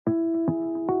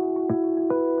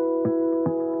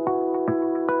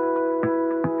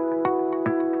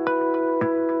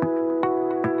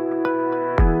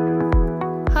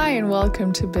Hi, and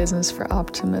welcome to Business for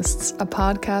Optimists, a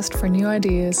podcast for new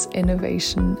ideas,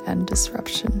 innovation, and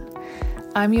disruption.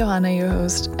 I'm Johanna, your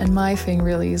host, and my thing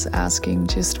really is asking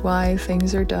just why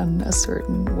things are done a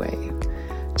certain way.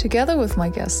 Together with my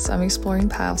guests, I'm exploring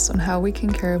paths on how we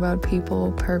can care about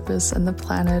people, purpose, and the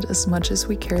planet as much as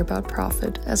we care about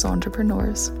profit as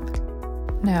entrepreneurs.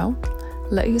 Now,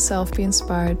 let yourself be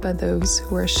inspired by those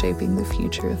who are shaping the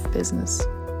future of business.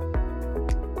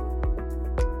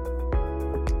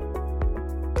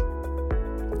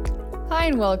 Hi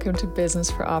and welcome to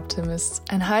Business for Optimists,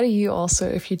 and hi to you also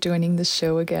if you're joining the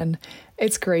show again.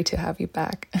 It's great to have you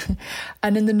back.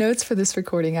 And in the notes for this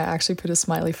recording, I actually put a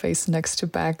smiley face next to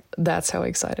back. That's how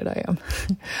excited I am.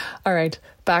 All right,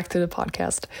 back to the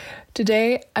podcast.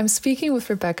 Today, I'm speaking with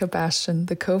Rebekah Bastian,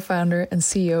 the co-founder and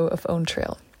CEO of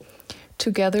AuthenTech.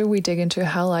 Together, we dig into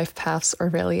how life paths are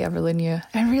rarely ever linear,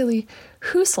 and really,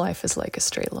 whose life is like a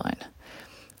straight line.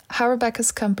 How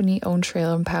Rebekah's company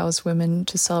AuthenTech empowers women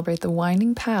to celebrate the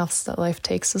winding paths that life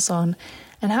takes us on,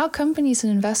 and how companies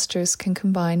and investors can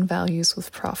combine values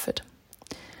with profit.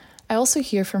 I also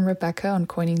hear from Rebekah on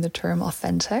coining the term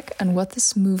AuthenTech and what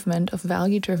this movement of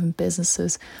value-driven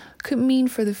businesses could mean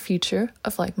for the future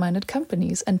of like-minded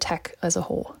companies and tech as a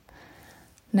whole.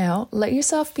 Now, let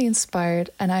yourself be inspired,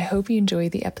 and I hope you enjoy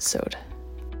the episode.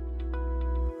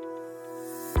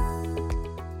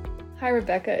 Hi,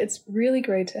 Rebekah. It's really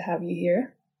great to have you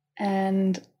here.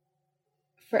 And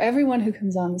for everyone who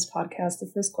comes on this podcast,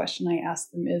 the first question I ask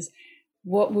them is,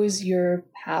 what was your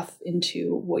path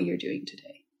into what you're doing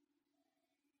today?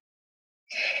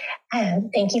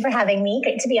 Thank you for having me.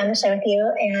 Great to be on the show with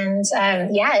you. And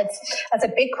that's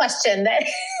a big question that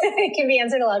can be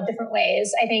answered a lot of different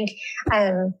ways. I think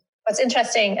what's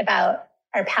interesting about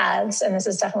our paths, and this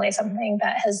is definitely something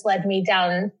that has led me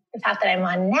down the path that I'm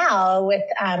on now with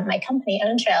my company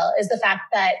AuthenTech, is the fact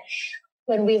that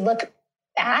when we look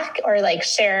back or like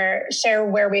share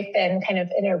where we've been kind of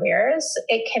in arrears,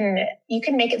 you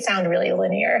can make it sound really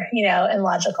linear, and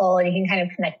logical, and you can kind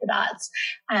of connect the dots.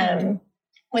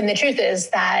 When the truth is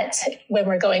that when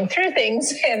we're going through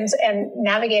things and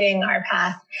navigating our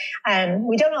path,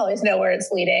 we don't always know where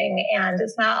it's leading, and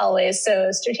it's not always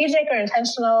so strategic or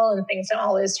intentional, and things don't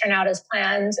always turn out as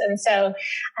planned. And so,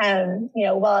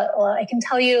 while I can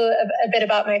tell you a bit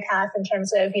about my path in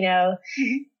terms of,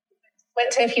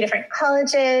 went to a few different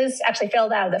colleges, actually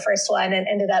failed out of the first one and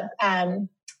ended up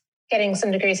getting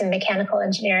some degrees in mechanical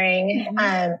engineering.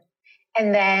 Mm-hmm.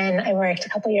 And then I worked a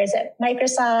couple of years at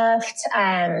Microsoft.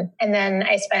 And then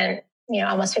I spent,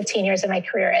 almost 15 years of my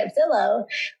career at Zillow,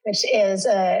 which is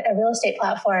a real estate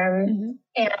platform.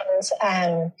 Mm-hmm.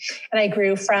 And I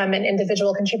grew from an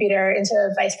individual contributor into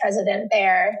a vice president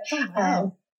there,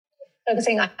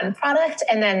 focusing on product.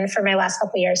 And then for my last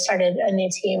couple of years, started a new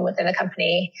team within the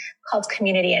company called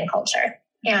Community and Culture.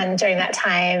 And during that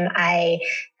time, I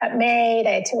got married. I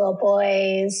had 2 little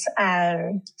boys.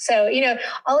 So,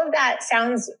 all of that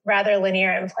sounds rather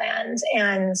linear and planned,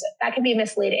 and that can be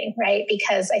misleading, right?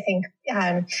 Because I think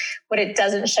what it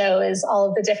doesn't show is all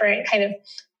of the different kind of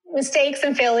mistakes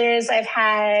and failures I've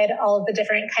had, all of the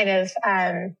different kind of,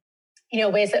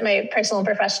 ways that my personal and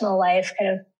professional life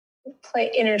kind of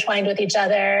intertwined with each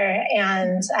other,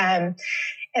 and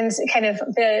kind of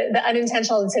the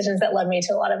unintentional decisions that led me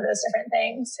to a lot of those different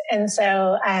things. And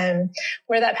so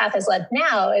where that path has led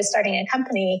now is starting a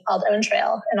company called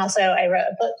AuthenTech. And also I wrote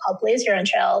a book called Blaze Your Own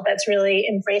Trail that's really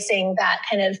embracing that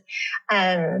kind of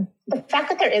the fact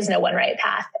that there is no one right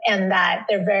path, and that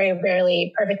they're very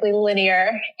rarely perfectly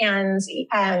linear, and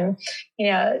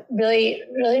really,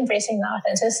 really embracing the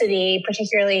authenticity,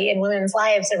 particularly in women's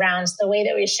lives, around the way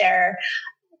that we share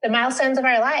the milestones of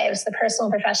our lives, the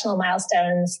personal and professional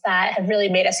milestones that have really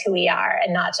made us who we are,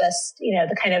 and not just,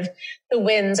 the kind of the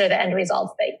wins or the end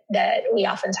results that we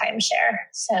oftentimes share.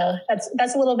 So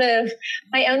that's a little bit of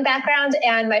my own background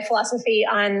and my philosophy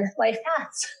on life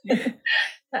paths.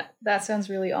 That sounds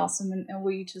really awesome. And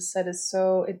what you just said is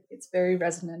it's very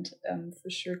resonant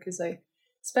for sure, because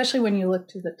especially when you look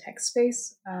to the tech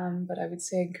space, but I would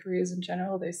say in careers in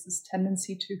general, there's this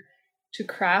tendency to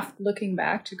craft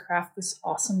this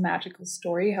awesome magical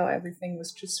story, how everything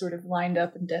was just sort of lined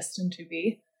up and destined to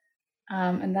be.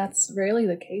 And that's rarely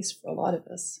the case for a lot of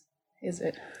us, is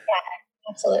it? Yeah,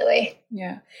 absolutely.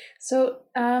 Yeah. So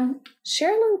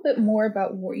share a little bit more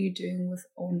about what you're doing with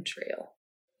AuthenTech.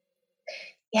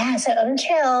 Yeah, so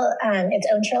AuthenTech, it's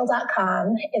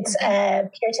AuthenTech.com. It's a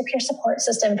peer-to-peer support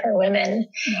system for women.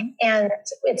 Mm-hmm. And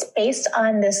it's based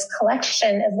on this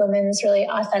collection of women's really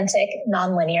authentic,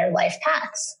 nonlinear life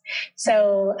paths.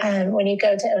 So when you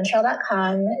go to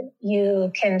AuthenTech.com,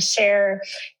 you can share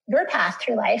your path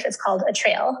through life. It's called a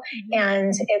trail.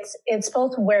 And it's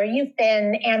both where you've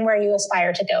been and where you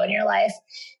aspire to go in your life,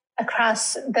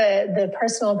 across the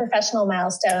personal and professional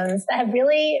milestones that have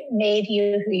really made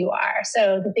you who you are.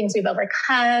 So the things we've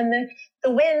overcome,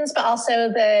 the wins, but also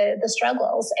the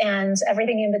struggles and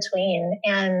everything in between.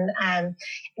 And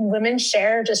women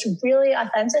share just really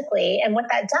authentically. And what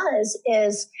that does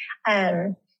is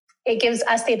it gives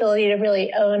us the ability to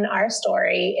really own our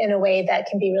story in a way that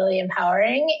can be really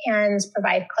empowering and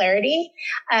provide clarity.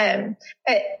 But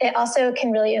it also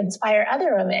can really inspire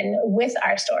other women with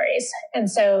our stories. And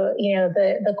so,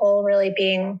 the goal really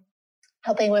being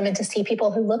helping women to see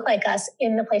people who look like us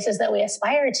in the places that we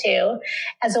aspire to,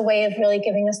 as a way of really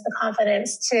giving us the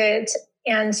confidence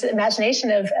and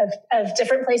imagination of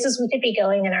different places we could be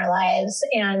going in our lives,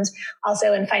 and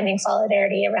also in finding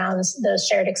solidarity around those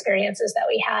shared experiences that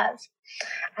we have.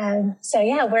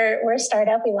 We're a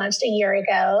startup. We launched a year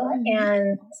ago,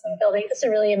 and building just a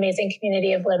really amazing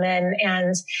community of women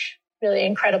and really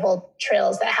incredible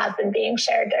trails that have been being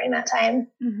shared during that time.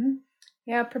 Mm-hmm.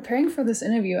 Yeah, preparing for this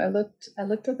interview, I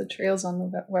looked at the trails on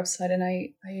the website, and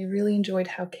I really enjoyed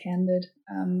how candid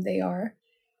they are.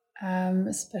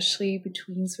 Especially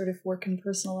between sort of work and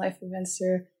personal life events.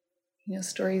 There are,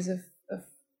 stories of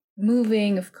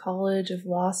moving, of college, of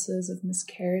losses, of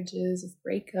miscarriages, of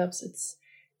breakups.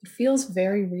 It feels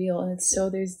very real, and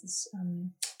there's this,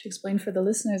 to explain for the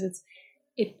listeners,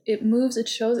 it moves, it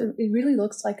shows, it really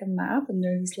looks like a map, and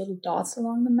there are these little dots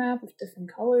along the map of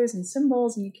different colors and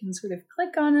symbols, and you can sort of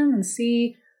click on them and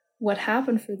see what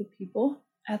happened for the people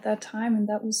at that time, and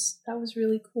that was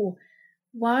really cool.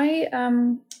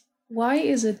 Why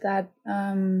is it that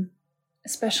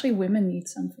especially women need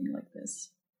something like this?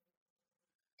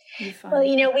 Well,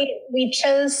 we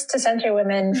chose to center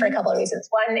women for a couple of reasons.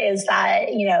 One is that,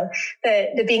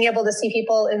 the being able to see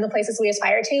people in the places we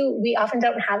aspire to, we often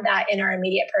don't have that in our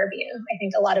immediate purview. I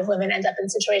think a lot of women end up in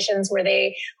situations where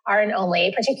they are an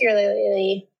only,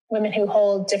 particularly women who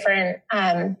hold different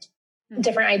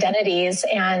identities,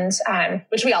 and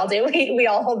which we all do. We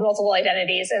all hold multiple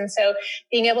identities. And so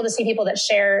being able to see people that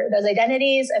share those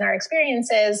identities and our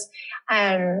experiences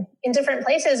in different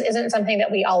places isn't something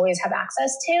that we always have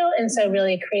access to. And so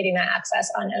really creating that access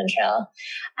on Own Trail.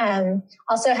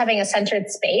 Also having a centered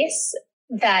space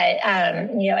that,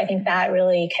 I think that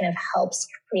really kind of helps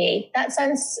create that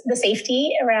sense, the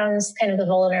safety around kind of the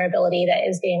vulnerability that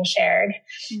is being shared.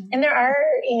 Mm-hmm. And there are,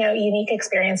 unique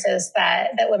experiences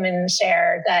that women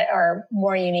share that are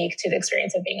more unique to the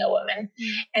experience of being a woman.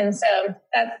 Mm-hmm. And so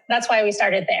that's why we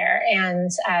started there.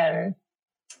 And,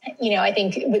 I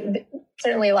think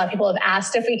certainly a lot of people have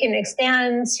asked if we can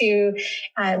expand to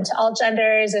all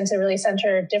genders and to really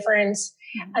center different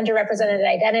underrepresented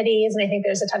identities. And I think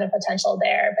there's a ton of potential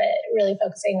there, but really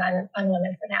focusing on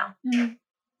women for now. Mm-hmm.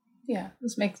 Yeah,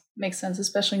 this makes sense,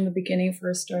 especially in the beginning for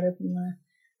a startup.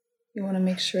 You want to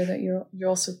make sure that you're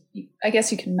also, I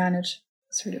guess you can manage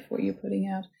sort of what you're putting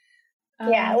out.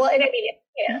 Yeah, well, and I mean,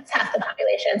 it's half the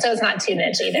population, so it's not too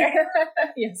niche either.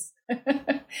 Yes,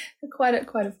 quite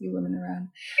a few women around.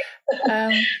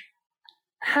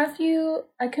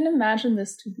 I can imagine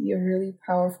this to be a really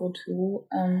powerful tool,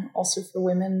 also for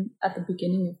women at the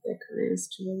beginning of their careers,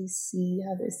 to really see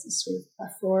how there's this sort of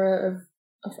plethora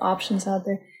of options out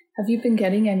there. Have you been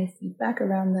getting any feedback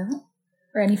around that,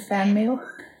 or any fan mail?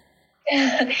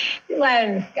 I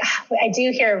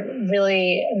do hear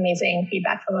really amazing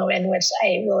feedback from women, which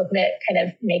I will admit kind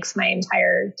of makes my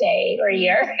entire day or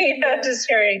year.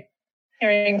 Just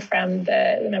hearing from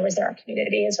the members of our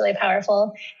community is really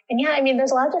powerful. And yeah, I mean,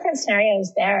 there's a lot of different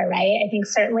scenarios there, right? I think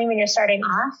certainly when you're starting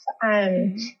off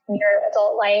in your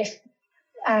adult life,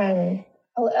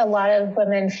 a lot of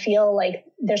women feel like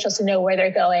they're supposed to know where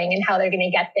they're going and how they're going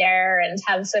to get there and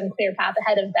have some clear path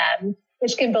ahead of them,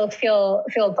 which can both feel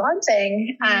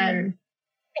daunting.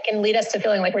 It can lead us to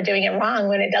feeling like we're doing it wrong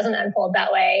when it doesn't unfold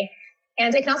that way.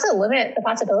 And it can also limit the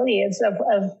possibilities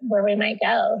of where we might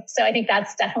go. So I think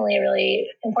that's definitely a really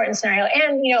important scenario.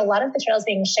 And, a lot of the trails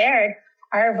being shared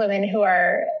are women who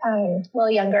are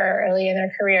younger, early in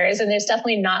their careers. And there's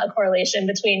definitely not a correlation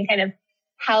between kind of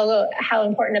how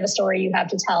important of a story you have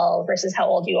to tell versus how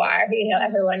old you are.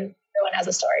 Everyone has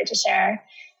a story to share.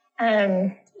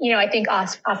 I think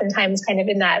oftentimes kind of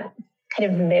in that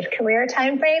kind of mid-career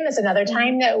time frame is another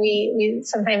time that we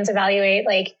sometimes evaluate,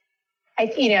 like,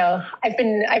 I've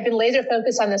been laser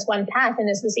focused on this one path, and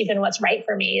is this even what's right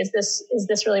for me? Is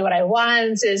this really what I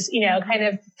want? Is kind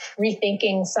of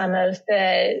rethinking some of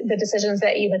the decisions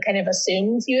that you had kind of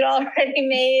assumed you'd already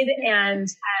made, and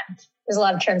there's a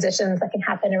lot of transitions that can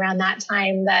happen around that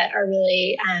time that are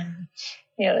really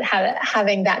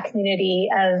having that community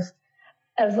of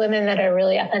of women that are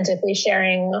really authentically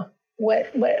sharing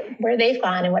where they've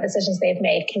gone and what decisions they've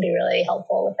made can be really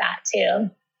helpful with that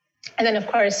too. And then, of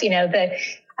course,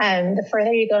 the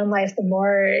further you go in life, the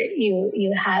more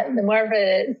you have, the more of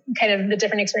a kind of the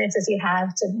different experiences you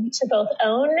have to both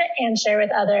own and share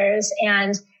with others.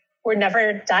 And we're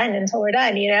never done until we're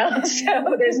done,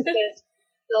 So there's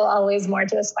still always more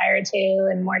to aspire to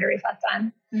and more to reflect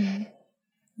on. Mm-hmm.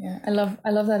 Yeah, I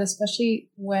love that, especially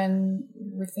when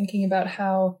we're thinking about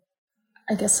how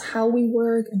we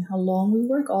work and how long we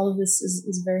work. All of this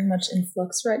is very much in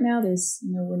flux right now.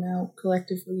 We're now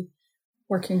collectively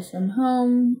working from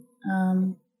home.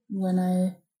 When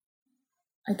I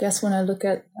look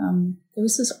at, there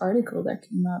was this article that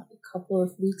came out a couple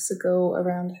of weeks ago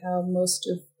around how most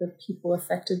of the people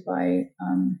affected by,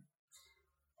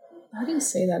 how do you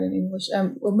say that in English?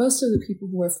 Well, most of the people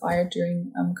who were fired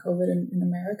during COVID in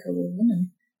America were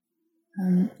women.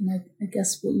 And I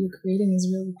guess what you're creating is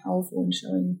really powerful in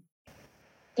showing.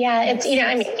 Yeah, it's,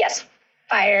 yes,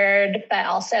 fired, but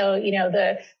also,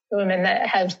 the women that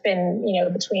have been,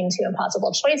 between two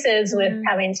impossible choices with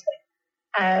having to,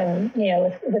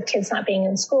 with kids not being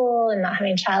in school and not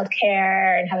having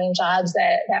childcare and having jobs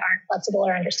that aren't flexible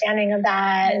or understanding of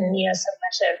that. And, so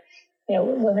much of,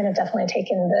 women have definitely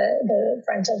taken the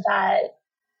brunt of that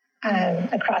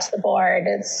across the board.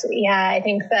 I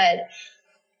think that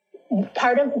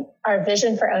part of our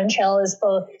vision for Own Trail is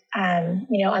both, on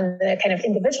the kind of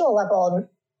individual level,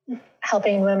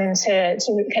 helping women to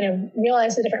kind of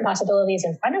realize the different possibilities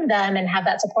in front of them and have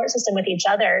that support system with each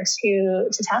other to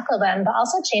tackle them, but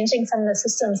also changing some of the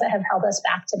systems that have held us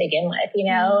back to begin with,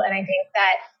 and I think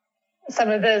that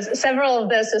several of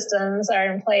those systems are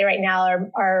in play right now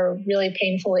are really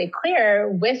painfully clear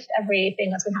with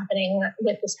everything that's been happening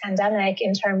with this pandemic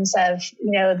in terms of,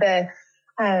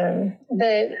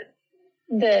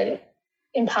 the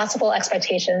impossible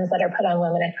expectations that are put on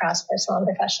women across personal and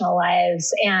professional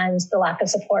lives and the lack of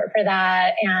support for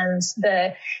that and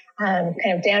the kind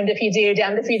of damned if you do,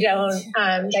 damned if you don't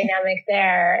dynamic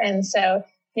there. And so,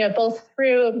 both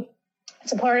through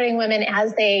supporting women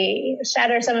as they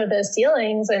shatter some of those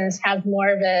ceilings and have more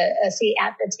of a seat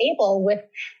at the table with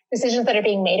decisions that are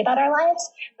being made about our lives.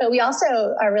 But we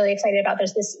also are really excited about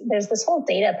there's this whole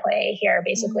data play here,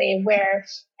 basically, where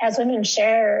as women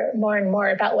share more and more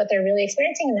about what they're really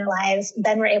experiencing in their lives,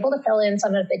 then we're able to fill in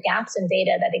some of the gaps in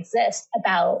data that exist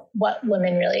about what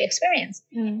women really experience.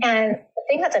 And the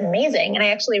thing that's amazing, and I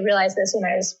actually realized this when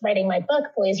I was writing my book,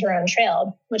 Blaze Your Own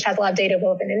Trail, which has a lot of data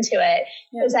woven into it,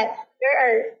 is that there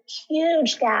are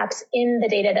huge gaps in the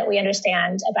data that we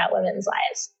understand about women's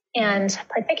lives. And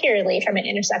particularly from an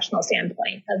intersectional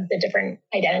standpoint of the different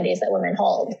identities that women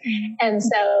hold. And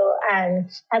so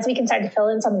as we can start to fill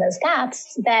in some of those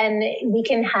gaps, then we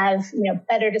can have,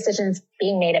 better decisions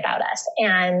being made about us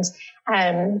and,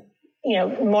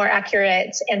 more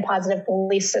accurate and positive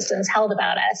belief systems held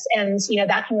about us. And,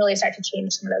 that can really start to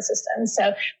change some of those systems.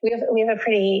 So we have a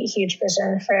pretty huge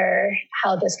vision for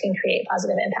how this can create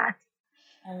positive impact.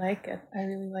 I like it. I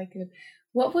really like it.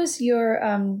 What was your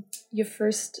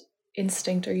first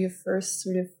instinct or your first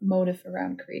sort of motive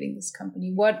around creating this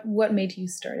company? What made you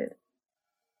start it?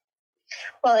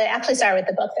 Well, it actually started with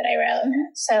the book that I wrote.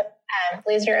 So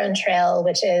Blaze Your Own Trail,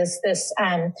 which is this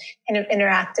kind of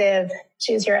interactive,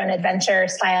 choose your own adventure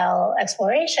style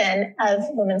exploration of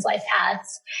women's life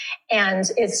paths. And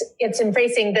it's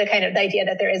embracing the kind of the idea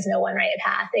that there is no one right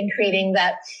path and creating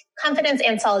that confidence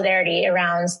and solidarity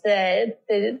around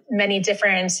the many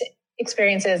different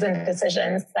experiences and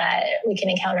decisions that we can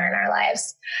encounter in our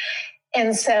lives.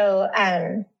 And so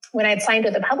when I'd signed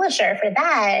with a publisher for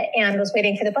that and was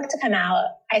waiting for the book to come out,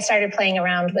 I started playing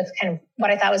around with kind of what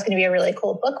I thought was going to be a really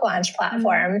cool book launch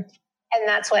platform. And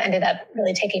that's what ended up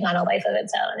really taking on a life of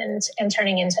its own and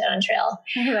turning into Own Trail.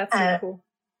 Oh, that's so cool.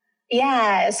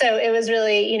 Yeah. So it was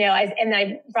really,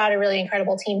 I brought a really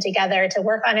incredible team together to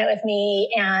work on it with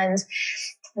me. And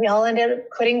we all ended up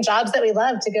quitting jobs that we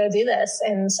loved to go do this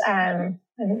and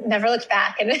never looked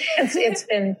back. And it's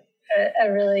been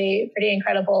a really pretty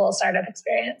incredible startup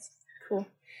experience. Cool.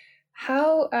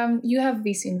 How, you have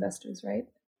VC investors, right?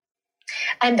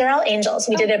 And they're all angels.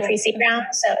 We did a pre-seed round,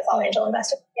 so it's all angel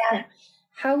investors. Yeah.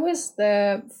 How was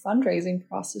the fundraising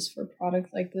process for a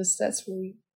product like this that's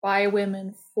really by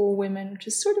women, for women, which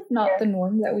is sort of not the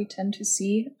norm that we tend to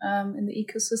see in the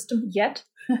ecosystem yet?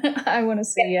 I want to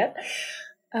say yet.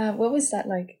 What was that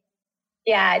like?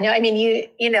 Yeah, no, I mean,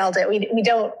 you nailed it. We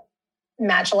don't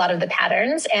match a lot of the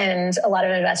patterns, and a lot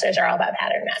of investors are all about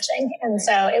pattern matching. And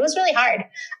so it was really hard.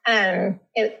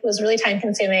 It was really time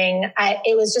consuming.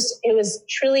 It was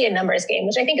truly a numbers game,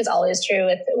 which I think is always true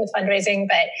with fundraising,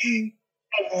 but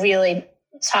I really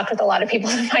talked with a lot of people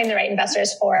to find the right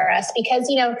investors for us because,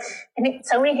 I think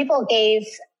so many people gave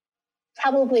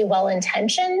probably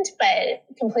well-intentioned, but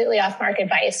completely off-mark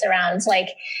advice around like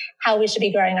how we should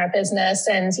be growing our business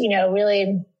and,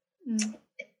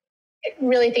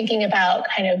 really thinking about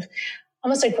kind of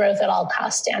almost a growth at all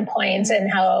cost standpoint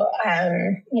and how,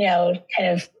 kind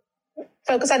of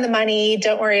focus on the money,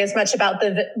 don't worry as much about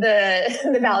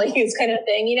the values kind of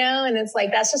thing, and it's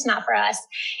like, that's just not for us.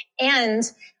 And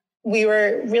we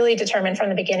were really determined from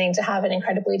the beginning to have an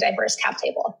incredibly diverse cap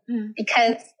table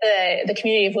because the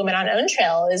community of women on Own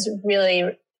Trail is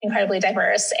really incredibly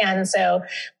diverse. And so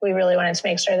we really wanted to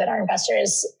make sure that our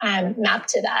investors mapped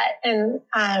to that. And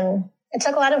it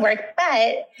took a lot of work,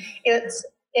 but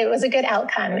it was a good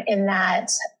outcome in that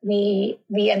we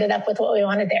ended up with what we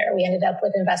wanted there. We ended up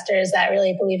with investors that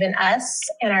really believe in us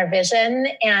and our vision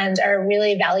and are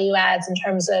really value adds in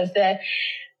terms of the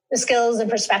skills and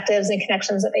perspectives and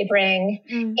connections that they bring.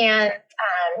 And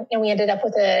we ended up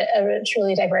with a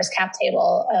truly diverse cap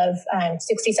table of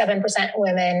 67%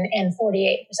 women and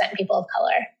 48% people of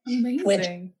color. Amazing. Which is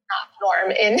not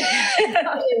norm in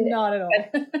not at all.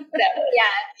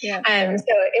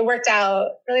 So it worked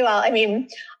out really well. I mean,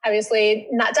 obviously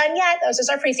not done yet. That was just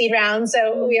our pre-seed round.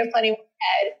 So we have plenty more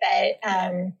ahead,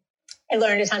 but I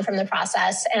learned a ton from the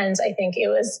process. And I think it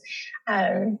was,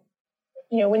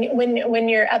 when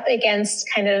you're up against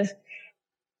kind of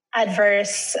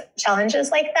adverse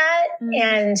challenges like that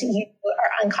and you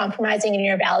are uncompromising in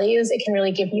your values, it can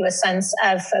really give you a sense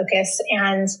of focus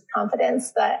and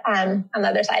confidence that on the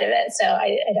other side of it. So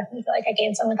I definitely feel like I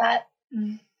gained some of that.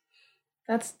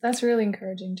 That's really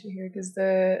encouraging to hear because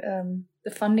the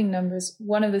funding numbers,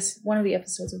 one of the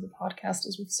episodes of the podcast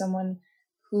is with someone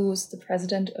who's the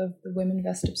president of the Women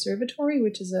Vest Observatory,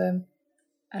 which is an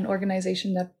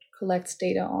organization that collects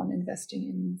data on investing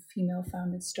in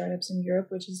female-founded startups in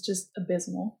Europe, which is just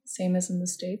abysmal, same as in the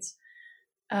States.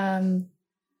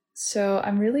 So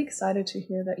I'm really excited to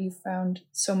hear that you found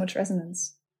so much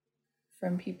resonance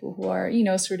from people who are,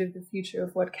 sort of the future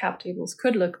of what cap tables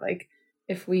could look like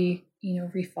if we,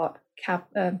 rethought what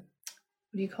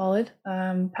do you call it?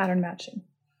 Pattern matching.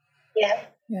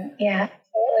 Yeah,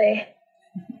 totally.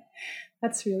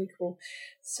 That's really cool.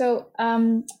 So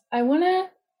I want to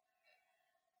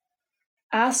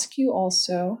ask you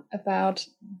also about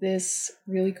this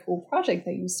really cool project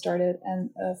that you started and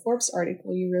a Forbes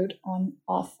article you wrote on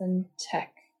AuthenTech.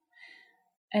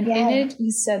 And in it,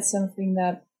 you said something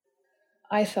that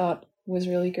I thought was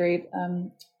really great.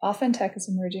 AuthenTech is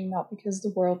emerging not because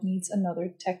the world needs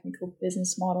another technical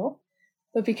business model,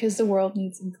 but because the world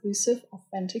needs inclusive,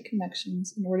 authentic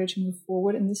connections in order to move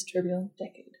forward in this turbulent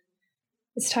decade.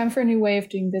 It's time for a new way of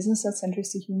doing business that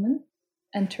centers the human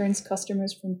and turns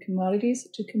customers from commodities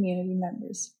to community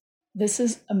members. This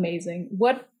is amazing.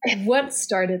 What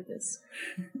started this?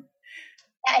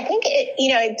 I think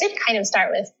it did kind of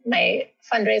start with my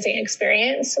fundraising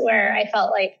experience where I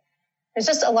felt like there's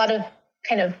just a lot of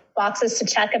kind of boxes to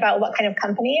check about what kind of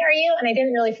company are you? And I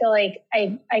didn't really feel like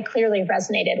I clearly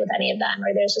resonated with any of them,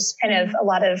 or there's just kind of a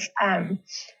lot of,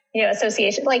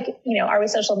 association, like, are we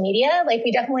social media? Like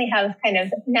we definitely have kind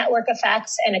of network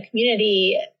effects and a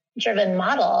community driven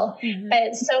model,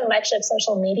 but so much of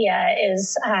social media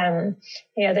is,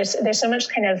 there's so much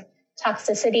kind of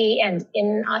toxicity and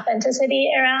inauthenticity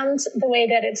around the way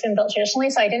that it's been built traditionally.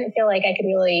 So I didn't feel like I could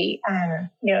really,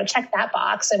 check that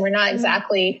box. And we're not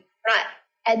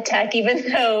ed tech, even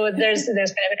though there's kind of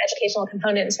an educational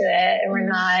component to it. And we're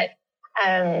not,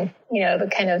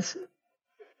 the kind of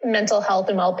mental health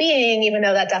and well-being, even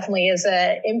though that definitely is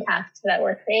an impact that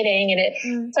we're creating.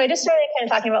 And so I just started kind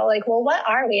of talking about like, well, what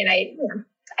are we? And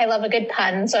I love a good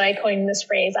pun. So I coined this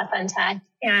phrase AuthenTech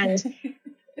and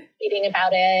reading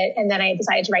about it. And then I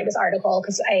decided to write this article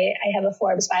because I have a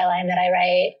Forbes byline that I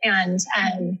write.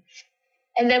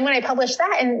 And then when I published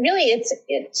that, and really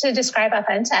it's to describe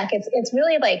AuthenTech, it's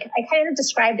really like, I kind of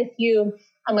described a few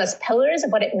almost pillars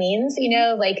of what it means,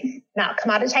 like not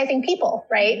commoditizing people,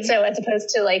 right? So as opposed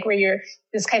to like where you're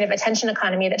this kind of attention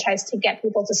economy that tries to get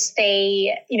people to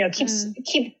stay, keep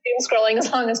scrolling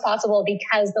as long as possible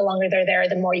because the longer they're there,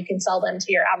 the more you can sell them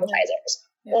to your advertisers.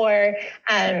 Yeah. Or,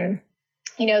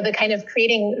 the kind of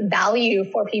creating value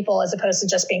for people as opposed to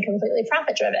just being completely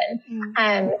profit driven.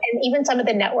 And even some of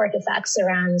the network effects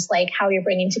around like how you're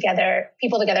bringing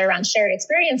people together around shared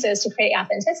experiences to create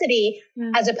authenticity,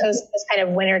 as opposed to this kind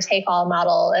of winner take all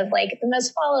model of like the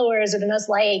most followers or the most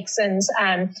likes and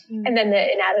then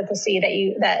the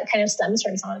inadequacy that kind of stems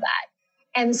from some of that.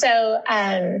 And so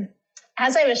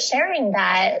as I was sharing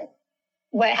that,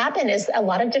 what happened is a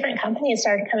lot of different companies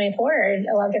started coming forward,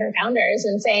 a lot of different founders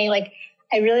and saying like,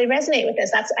 I really resonate with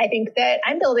this. I think that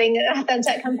I'm building an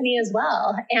AuthenTech company as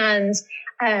well. And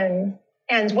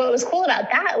what was cool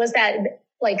about that was that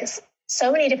like so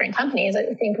many different companies,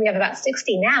 I think we have about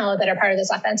 60 now that are part of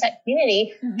this AuthenTech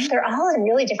community. Mm-hmm. They're all in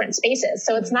really different spaces.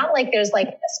 So it's not like there's like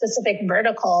a specific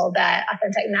vertical that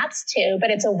AuthenTech maps to, but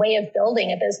it's a way of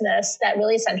building a business that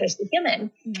really centers the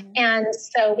human. Mm-hmm. And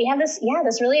so we have this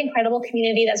really incredible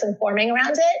community that's been forming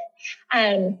around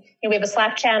it. We have a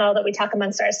Slack channel that we talk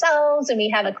amongst ourselves, and we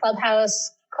have a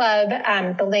Clubhouse club,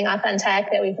 building AuthenTech,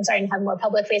 that we've been starting to have more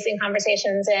public facing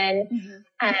conversations in.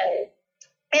 Mm-hmm.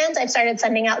 And I've started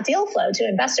sending out deal flow to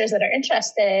investors that are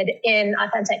interested in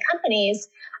AuthenTech companies.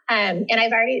 And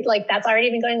I've already, that's already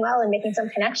been going well and making some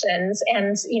connections. And,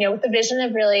 with the vision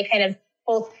of really kind of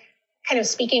both kind of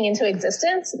speaking into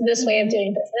existence this way of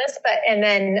doing business, and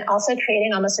then also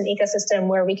creating almost an ecosystem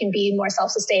where we can be more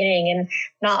self-sustaining and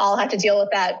not all have to deal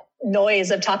with that noise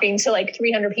of talking to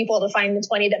 300 people to find the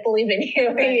 20 that believe in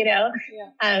you, right.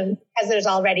 As there's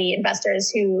already investors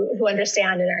who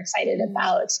understand and are excited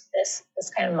about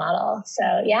this kind of model.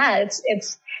 So yeah,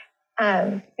 it's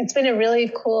been a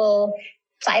really cool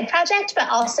side project, but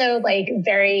also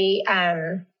very,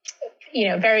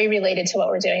 very related to what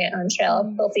we're doing at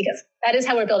OwnTrail, both because that is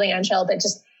how we're building OwnTrail, but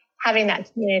just having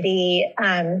that community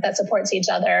that supports each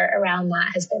other around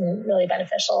that has been really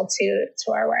beneficial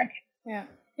to our work. Yeah.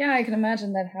 Yeah, I can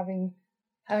imagine that having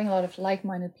a lot of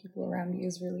like-minded people around you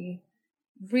is really,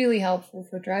 really helpful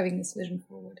for driving this vision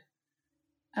forward.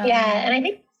 And I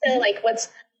think so,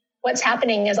 what's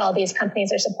happening is all these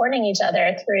companies are supporting each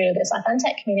other through this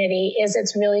AuthenTech community is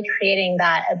it's really creating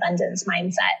that abundance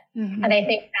mindset. Mm-hmm. And I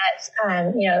think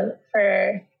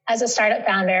that, as a startup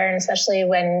founder, and especially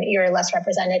when you're less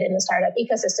represented in the startup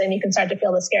ecosystem, you can start to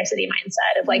feel the scarcity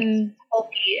mindset of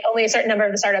only a certain number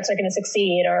of the startups are going to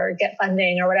succeed or get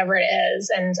funding or whatever it is.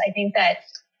 And I think that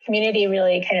community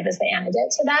really kind of is the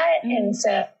antidote to that. Mm-hmm. And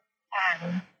so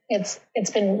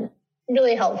it's been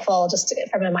really helpful just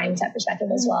from a mindset perspective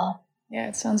as well. Yeah,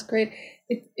 it sounds great.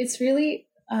 It's really,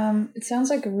 it sounds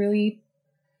like a really,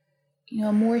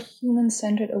 more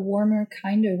human-centered, a warmer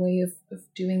kind of way of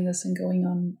doing this and going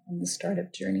on the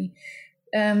startup journey.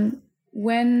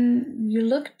 When you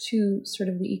look to sort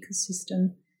of the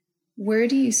ecosystem, where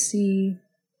do you see,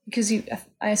 because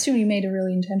I assume you made a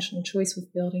really intentional choice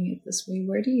with building it this way,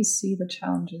 where do you see the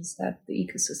challenges that the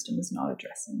ecosystem is not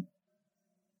addressing?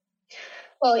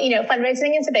 Well,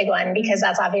 fundraising is a big one because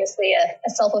that's obviously a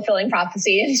self-fulfilling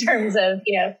prophecy in terms of,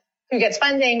 who gets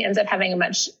funding ends up having a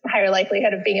much higher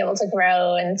likelihood of being able to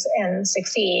grow and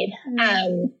succeed.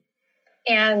 Mm-hmm.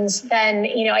 And then,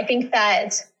 I think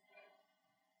that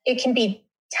it can be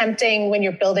tempting when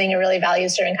you're building a really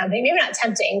values-driven company. Maybe not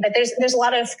tempting, but there's a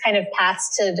lot of kind of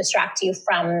paths to distract you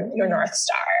from your North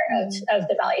Star of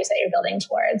the values that you're building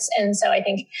towards. And so I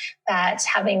think that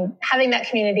having that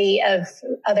community of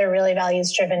other really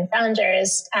values-driven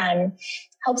founders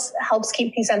helps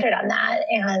keep you centered on that.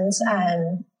 And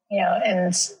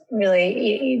and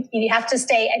really you have to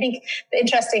stay, I think the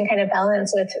interesting kind of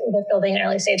balance with building an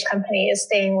early stage company is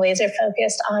staying laser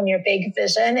focused on your big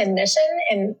vision and mission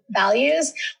and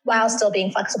values while still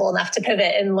being flexible enough to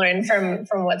pivot and learn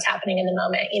from what's happening in the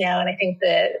moment, and I think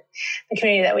the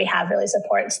community that we have really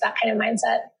supports that kind of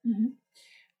mindset. Mm-hmm.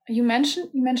 You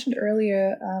mentioned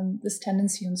earlier this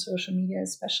tendency on social media,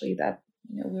 especially that,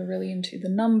 we're really into the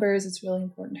numbers. It's really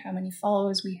important how many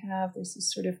followers we have. There's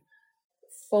this sort of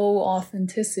faux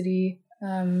authenticity,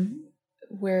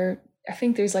 where I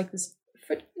think there's this,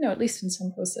 at least in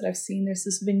some posts that I've seen, there's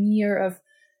this veneer of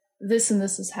this and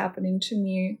this is happening to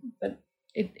me, but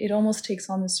it almost takes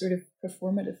on this sort of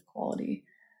performative quality.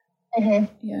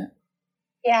 Mm-hmm. Yeah.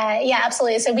 Yeah,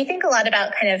 absolutely. So we think a lot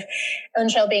about kind of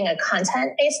OwnTrail being a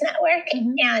content-based network.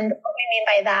 Mm-hmm. And what we mean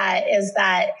by that is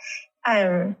that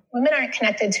women aren't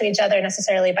connected to each other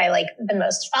necessarily by the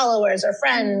most followers or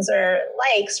friends or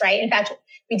likes, right? In fact,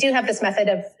 we do have this method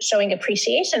of showing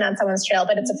appreciation on someone's trail,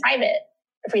 but it's a private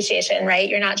appreciation, right?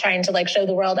 You're not trying to show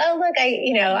the world, oh, look,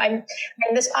 I'm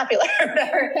this popular or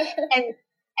whatever.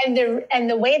 And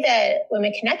the way that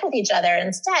women connect with each other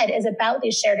instead is about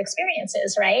these shared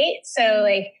experiences, right? So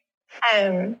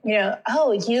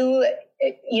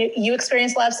you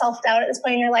experienced a lot of self-doubt at this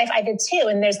point in your life. I did too.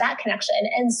 And there's that connection.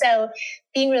 And so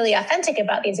being really authentic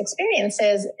about these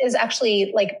experiences is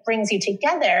actually brings you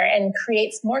together and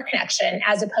creates more connection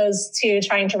as opposed to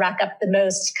trying to rack up the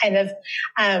most kind of,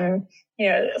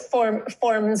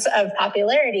 forms of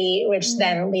popularity, which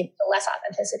then lead to less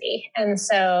authenticity. And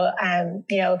so,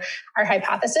 our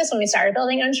hypothesis when we started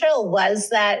building OwnTrail was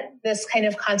that this kind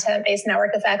of content-based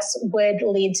network effects would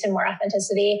lead to more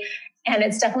authenticity. And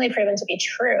it's definitely proven to be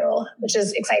true, which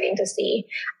is exciting to see.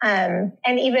 And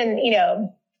even,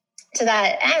 to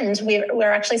that end,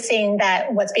 we're actually seeing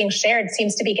that what's being shared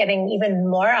seems to be getting even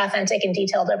more authentic and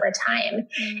detailed over time.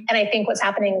 And I think what's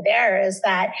happening there is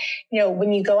that,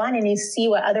 when you go on and you see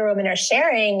what other women are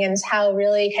sharing and how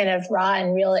really kind of raw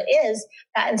and real it is,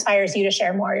 that inspires you to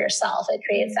share more yourself. It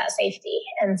creates that safety.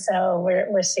 And so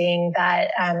we're seeing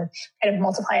that kind of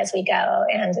multiply as we go.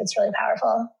 And it's really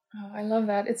powerful. Oh, I love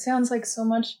that. It sounds like so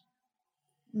much.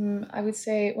 I would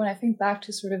say when I think back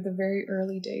to sort of the very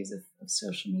early days of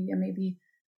social media, maybe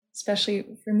especially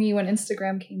for me when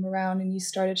Instagram came around and you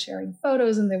started sharing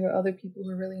photos and there were other people who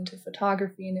were really into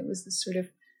photography and it was this sort of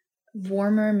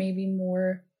warmer, maybe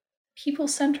more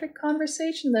people-centric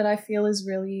conversation that I feel is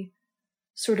really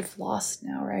sort of lost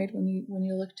now, right? When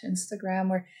you look to Instagram,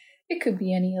 or it could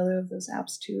be any other of those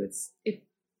apps too,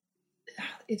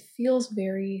 it feels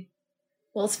very...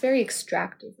 Well, it's very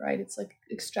extractive, right? It's like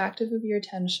extractive of your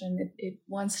attention. It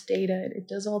wants data. It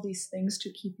does all these things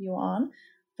to keep you on,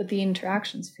 but the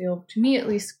interactions feel, to me at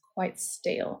least, quite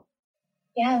stale.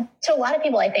 Yeah, to a lot of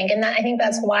people, I think. And I think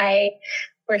that's why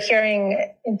we're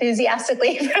hearing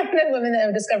enthusiastically from the women that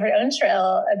have discovered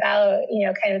OwnTrail about,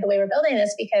 kind of the way we're building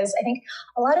this, because I think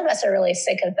a lot of us are really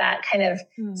sick of that kind of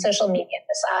social media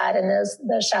facade and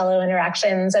those shallow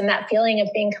interactions and that feeling of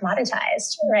being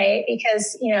commoditized, right?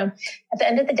 Because, at the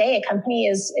end of the day, a company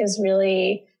is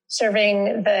really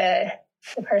serving the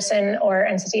person or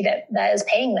entity that is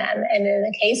paying them. And in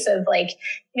the case of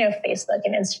Facebook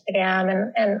and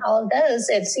Instagram and all of those,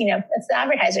 it's the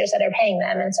advertisers that are paying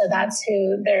them. And so that's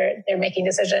who they're making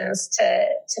decisions to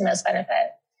most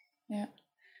benefit. Yeah.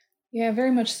 Yeah,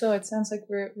 very much so. It sounds like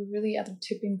we're really at the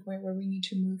tipping point where we need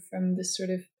to move from this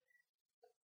sort of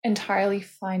entirely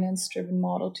finance-driven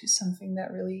model to something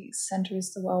that really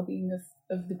centers the well-being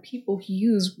of the people who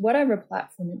use whatever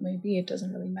platform it may be. It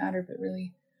doesn't really matter, but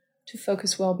really to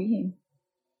focus well-being.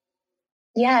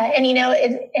 Yeah.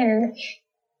 And,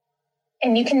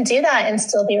 and you can do that and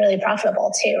still be really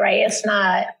profitable too, right? It's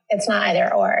not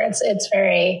either or. It's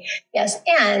very, yes.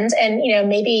 And,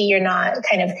 maybe you're not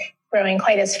kind of growing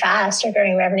quite as fast or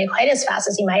growing revenue quite as fast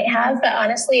as you might have, but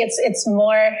honestly, it's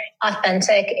more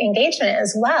authentic engagement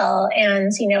as well. And,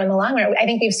 in the long run, I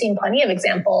think we've seen plenty of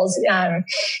examples in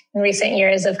recent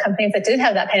years of companies that did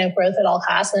have that kind of growth at all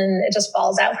costs and it just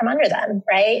falls out from under them,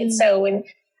 right? Mm-hmm. So when,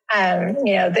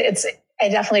 I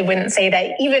definitely wouldn't say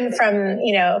that even from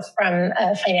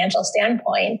a financial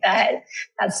standpoint that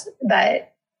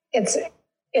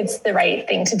it's the right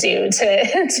thing to do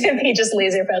to be just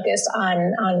laser focused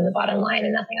on the bottom line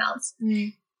and nothing else.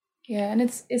 Mm. Yeah, and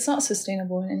it's not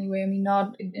sustainable in any way. I mean,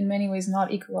 not in many ways, not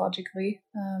ecologically,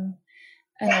 and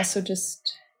also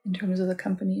just in terms of the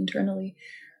company internally.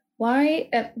 Why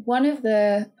one of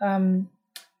the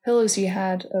pillars you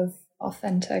had of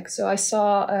AuthenTech? So I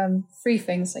saw 3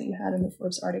 things that you had in the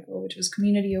Forbes article, which was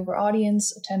community over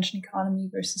audience, attention economy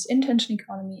versus intention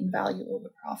economy, and value over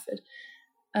profit.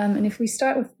 And if we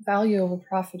start with value over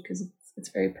profit, because it's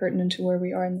very pertinent to where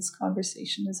we are in this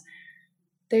conversation, is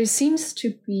there seems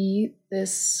to be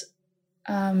this,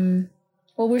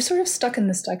 we're sort of stuck in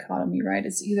this dichotomy, right?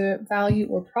 It's either value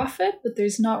or profit, but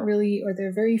there's not really, or there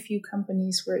are very few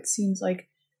companies where it seems like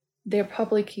they're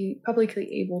publicly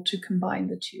able to combine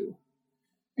the two.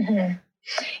 Mm-hmm.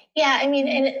 Yeah, I mean,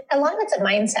 and a lot of it's a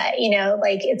mindset,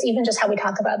 it's even just how we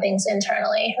talk about things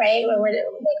internally, right? When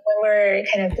we're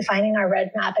kind of defining our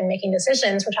roadmap and making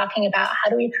decisions, we're talking about how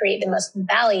do we create the most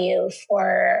value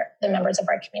for the members of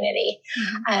our community.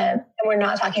 Mm-hmm. And we're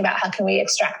not talking about how can we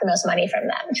extract the most money from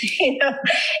them,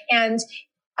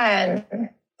 and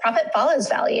profit follows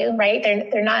value, right?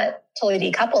 They're not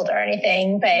totally decoupled or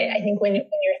anything, but I think when you're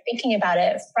thinking about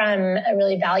it from a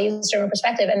really values-driven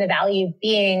perspective, and the value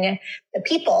being the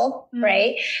people, mm-hmm.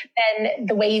 right, then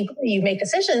the way you make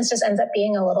decisions just ends up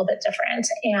being a little bit different.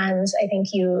 And I think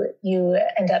you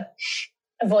end up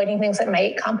avoiding things that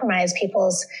might compromise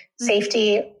people's mm-hmm.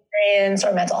 safety, experience,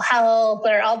 or mental health,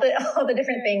 or all the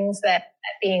different things that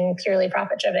being purely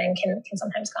profit-driven can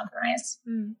sometimes compromise.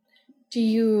 Mm. Do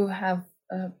you have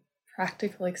a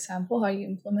practical example how you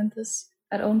implement this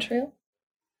at OwnTrail?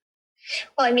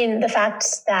 Well, I mean, the fact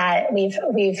that we've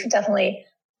definitely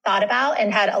thought about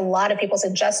and had a lot of people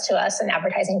suggest to us an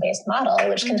advertising-based model,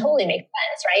 which can totally make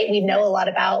sense, right? We know a lot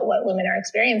about what women are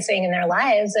experiencing in their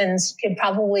lives and could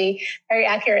probably very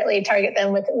accurately target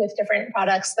them with different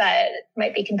products that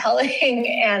might be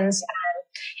compelling. And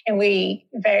we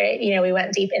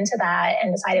went deep into that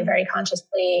and decided very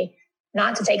consciously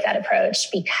not to take that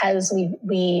approach, because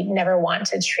we never want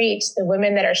to treat the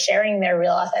women that are sharing their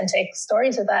real authentic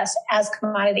stories with us as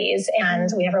commodities. And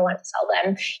we never want to sell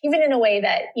them, even in a way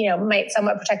that, might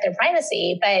somewhat protect their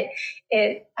privacy. But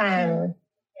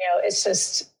it's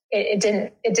just, it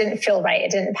didn't feel right.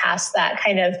 It didn't pass that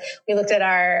kind of, we looked at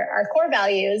our core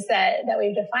values that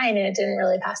we've defined, and it didn't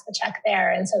really pass the check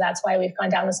there. And so that's why we've gone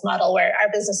down this model where our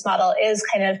business model is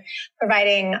kind of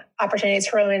providing opportunities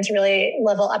for women to really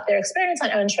level up their experience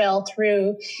on Own Trail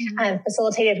through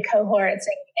facilitated cohorts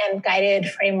and guided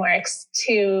frameworks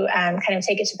to kind of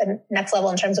take it to the next level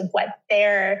in terms of what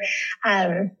they're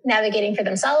navigating for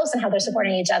themselves and how they're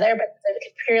supporting each other, but they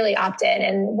could purely opt in,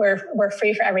 and we're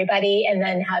free for everybody, and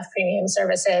then have premium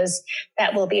services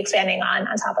that we'll be expanding on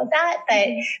top of that. But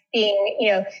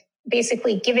being,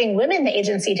 basically giving women the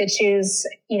agency to choose,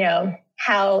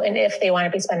 how and if they want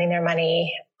to be spending their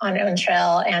money on Own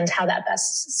Trail and how that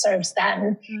best serves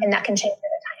them. And that can change over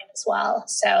time as well.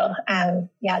 So,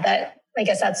 I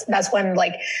guess that's one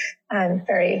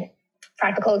very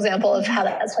practical example of how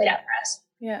that's played out for us.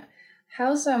 Yeah.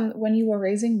 How's when you were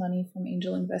raising money from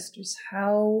angel investors,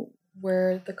 how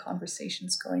were the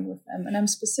conversations going with them? And I'm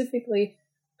specifically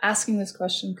asking this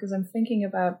question because I'm thinking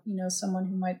about, someone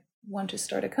who might want to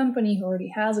start a company, who already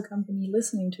has a company,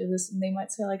 listening to this, and they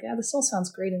might say this all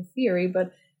sounds great in theory,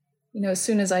 but as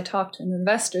soon as I talk to an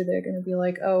investor, they're going to be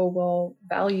like, oh, well,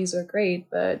 values are great,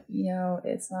 but,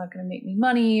 it's not going to make me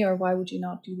money, or why would you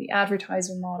not do the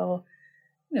advertiser model?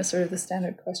 Sort of the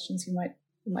standard questions you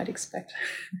might expect.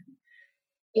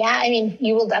 Yeah,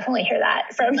 you will definitely hear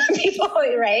that from people,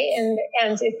 right?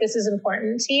 And if this is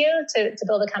important to you to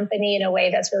build a company in a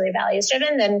way that's really values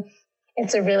driven, then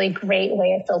it's a really great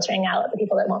way of filtering out the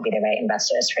people that won't be the right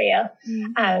investors for you.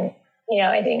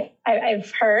 I think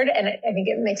I've heard, and I think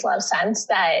it makes a lot of sense,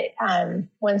 that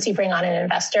once you bring on an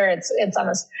investor, it's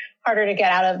almost harder to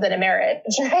get out of than a marriage.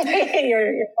 Right?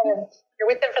 You're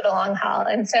with them for the long haul.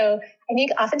 And so I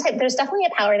think oftentimes there's definitely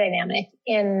a power dynamic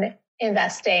in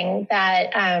investing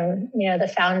that,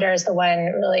 the founder is the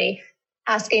one really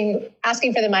asking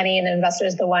for the money, and the investor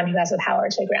is the one who has the power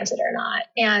to grant it or not.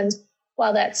 And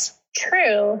while that's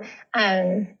true,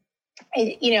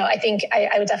 I think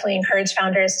I would definitely encourage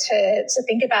founders to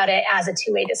think about it as a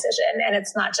two-way decision, and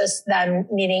it's not just them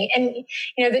needing. And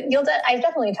I've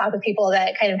definitely talked with people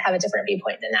that kind of have a different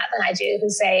viewpoint than I do, who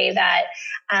say that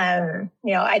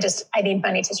I need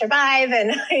money to survive,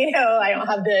 and I don't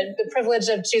have the privilege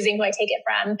of choosing who I take it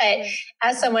from. But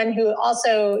as someone who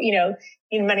also needed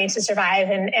money to survive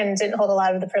and didn't hold a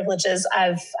lot of the privileges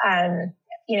of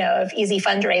easy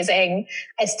fundraising,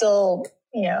 I still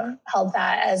held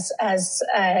that as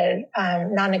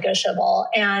non-negotiable.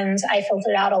 And I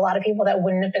filtered out a lot of people that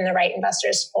wouldn't have been the right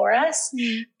investors for us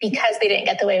because they didn't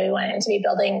get the way we wanted to be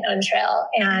building Own Trail.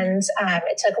 And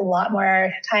it took a lot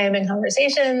more time and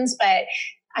conversations, but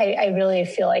I really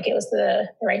feel like it was the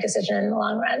right decision in the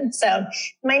long run. So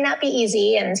it might not be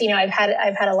easy. And, I've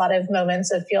had a lot of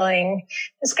moments of feeling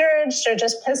discouraged or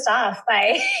just pissed off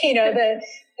by, the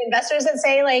investors that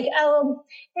say oh,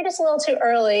 you're just a little too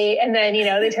early. And then,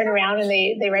 they turn around and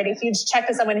they write a huge check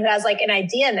to someone who has an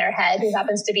idea in their head, who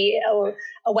happens to be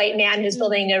a white man who's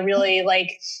building a really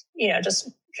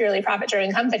just purely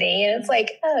profit-driven company. And it's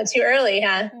oh, too early,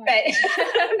 huh? But,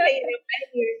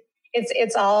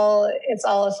 it's all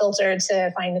a filter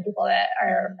to find the people that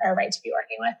are right to be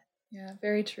working with. Yeah,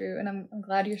 very true. And I'm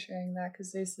glad you're sharing that,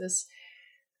 because there's this,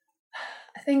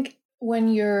 I think when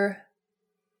you're,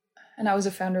 and I was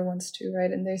a founder once too, right?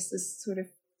 And there's this sort of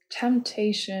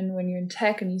temptation when you're in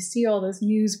tech and you see all this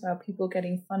news about people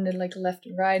getting funded left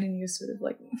and right, and you're sort of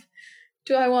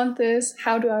do I want this?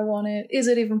 How do I want it? Is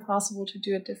it even possible to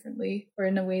do it differently or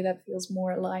in a way that feels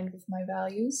more aligned with my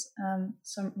values?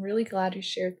 So I'm really glad you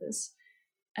shared this.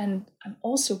 And I'm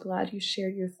also glad you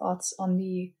shared your thoughts on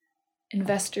the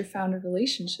investor-founder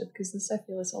relationship, because this, I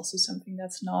feel, is also something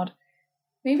that's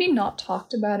maybe not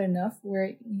talked about enough,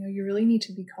 where you really need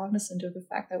to be cognizant of the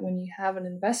fact that when you have an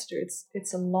investor,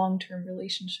 it's a long-term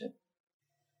relationship.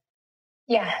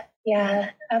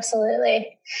 Yeah,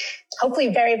 absolutely.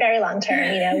 Hopefully very, very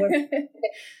long-term, we're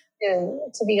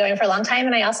to be going for a long time.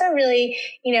 And I also really,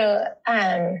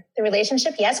 the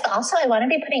relationship, yes, but also I want to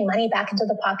be putting money back into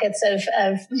the pockets of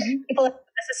people that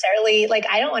necessarily,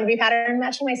 I don't want to be pattern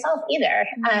matching myself either.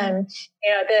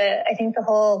 I think the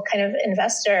whole kind of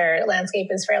investor landscape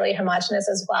is fairly homogenous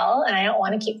as well. And I don't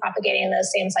want to keep propagating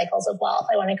those same cycles of wealth.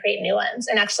 I want to create new ones.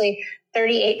 And actually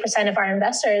 38% of our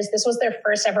investors, this was their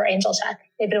first ever angel check.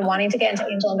 They've been wanting to get into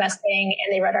angel investing,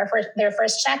 and they wrote their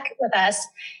first check with us.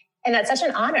 And that's such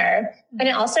an honor. And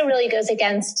it also really goes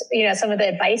against, some of the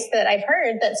advice that I've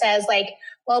heard that says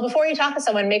well, before you talk to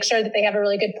someone, make sure that they have a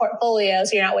really good portfolio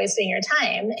so you're not wasting your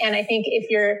time. And I think if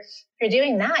you're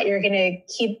doing that, you're going to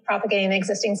keep propagating the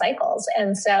existing cycles.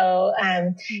 And so,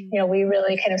 we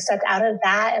really kind of stepped out of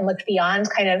that and looked beyond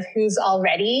kind of who's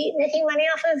already making money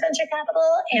off of venture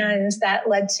capital. And that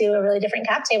led to a really different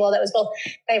cap table that was both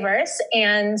diverse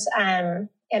and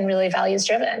really values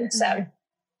driven. So, awesome.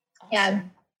 Yeah.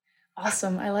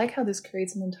 Awesome. I like how this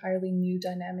creates an entirely new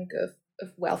dynamic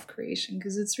of wealth creation,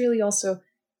 because it's really also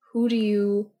who do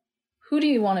you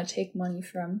want to take money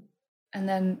from, and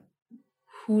then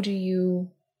who do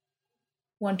you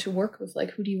want to work with?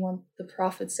 Like, who do you want the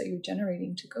profits that you're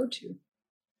generating to go to?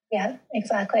 Yeah,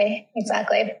 exactly.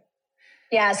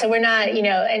 Yeah, so we're not,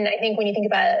 and I think when you think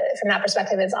about it from that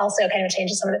perspective, it's also kind of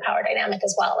changes some of the power dynamic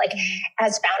as well. Like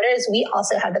as founders, we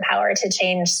also have the power to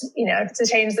change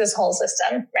this whole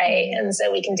system, right? And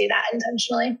so we can do that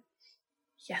intentionally.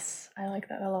 Yes, I like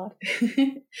that a lot.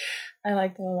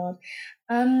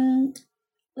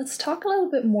 Let's talk a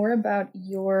little bit more about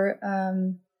your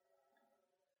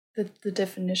the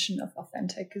definition of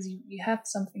AuthenTech, because you have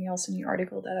something else in your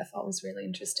article that I thought was really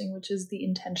interesting, which is the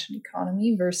intention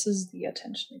economy versus the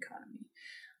attention economy.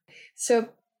 So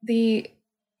the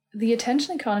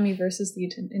attention economy versus the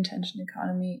intention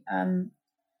economy,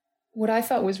 what I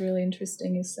thought was really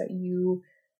interesting is that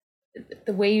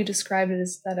the way you describe it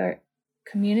is that our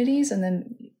communities, and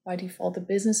then by default the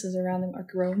businesses around them, are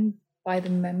grown by the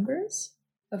members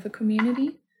of a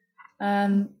community,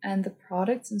 and the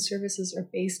products and services are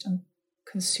based on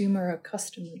consumer or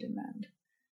customer demand.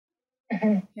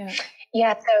 Mm-hmm.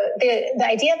 Yeah. So the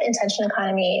idea of intention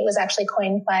economy was actually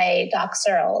coined by Doc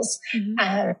Searles, who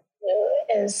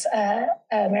is an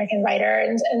American writer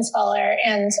and scholar,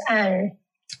 and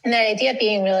the idea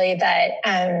being really that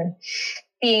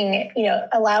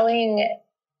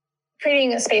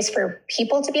creating a space for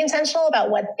people to be intentional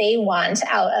about what they want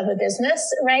out of a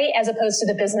business, right? As opposed to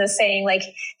the business saying like,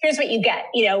 here's what you get.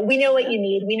 We know what you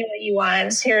need. We know what you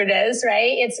want. Here it is,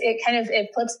 right? It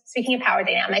flips, speaking of power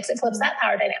dynamics, it flips that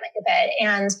power dynamic a bit.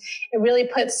 And it really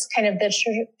puts kind of the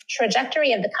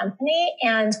trajectory of the company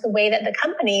and the way that the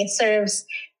company serves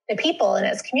the people in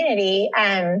its community,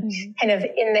 kind of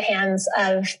in the hands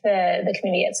of the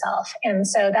community itself. And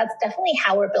so that's definitely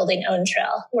how we're building Own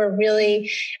Trail. We're really,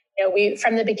 we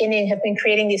from the beginning have been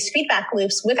creating these feedback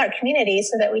loops with our community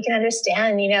so that we can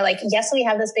understand, yes, we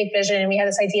have this big vision and we have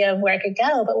this idea of where it could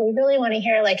go, but we really want to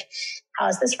hear how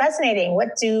is this resonating?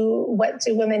 What do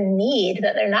women need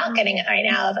that they're not getting right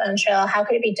now of Own Trail? How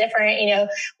could it be different?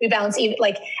 We bounce even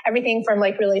everything from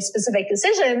really specific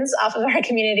decisions off of our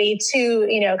community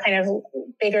to, kind of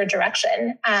bigger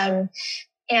direction. And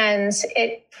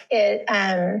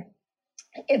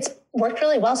it's worked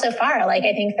really well so far. I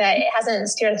think that it hasn't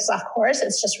steered us off course.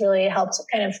 It's just really helped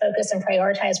kind of focus and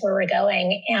prioritize where we're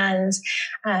going. And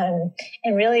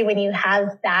really when you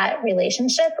have that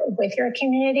relationship with your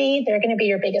community, they're going to be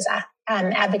your biggest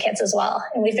advocates as well.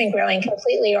 And we've been growing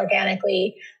completely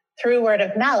organically through word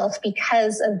of mouth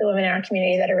because of the women in our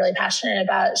community that are really passionate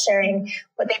about sharing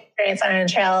what they experience on Own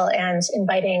Trail and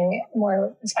inviting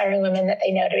more inspiring women that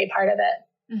they know to be part of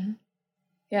it. Mm-hmm.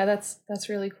 Yeah, that's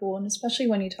really cool. And especially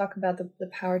when you talk about the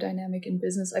power dynamic in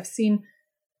business, I've seen,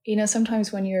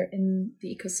 sometimes when you're in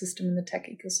the ecosystem, in the tech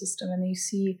ecosystem, and you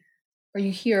see or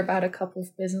you hear about a couple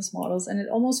of business models, and it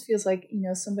almost feels like,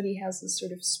 somebody has this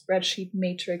sort of spreadsheet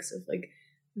matrix of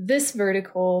this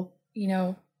vertical,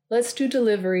 let's do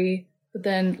delivery, but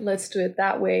then let's do it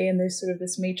that way. And there's sort of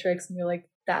this matrix and you're like,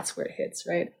 that's where it hits,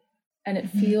 right? And it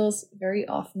feels very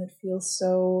often,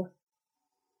 so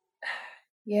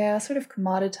sort of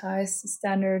commoditized,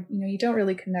 standard, you don't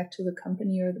really connect to the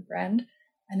company or the brand,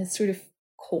 and it's sort of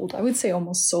cold. I would say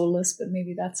almost soulless, but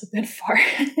maybe that's a bit far.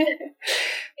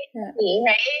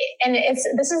 Right. And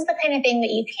this is the kind of thing that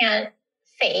you can't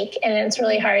fake, and it's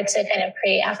really hard to kind of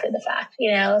create after the fact,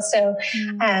 So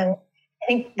I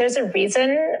think there's a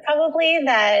reason probably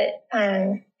that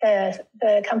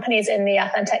the companies in the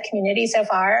AuthenTech community so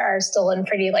far are still in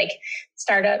pretty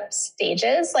startup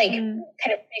stages, kind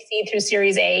of pre-seed through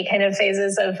Series A kind of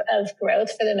phases of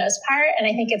growth for the most part. And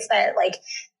I think it's that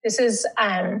this is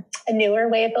a newer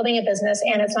way of building a business,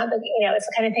 and it's not it's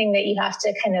the kind of thing that you have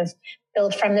to kind of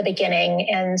build from the beginning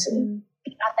and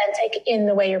be authentic in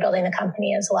the way you're building the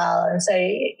company as well. And so,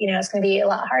 it's going to be a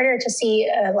lot harder to see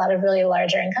a lot of really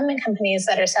larger incumbent companies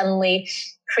that are suddenly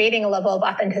creating a level of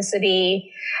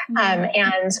authenticity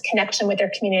and connection with their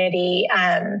community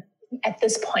at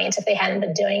this point, if they hadn't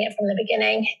been doing it from the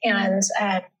beginning. And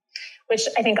which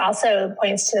I think also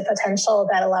points to the potential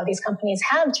that a lot of these companies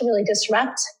have to really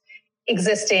disrupt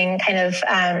existing kind of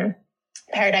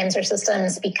paradigms or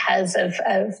systems because of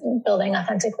building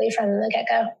authentically from the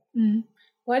get-go. Mm.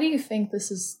 Why do you think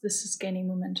this is gaining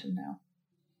momentum now?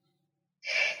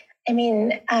 I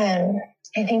mean, I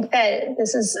think that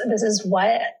this is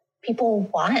what people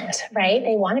want, right?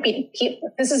 They want to be,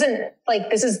 this is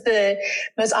the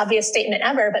most obvious statement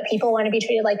ever, but people want to be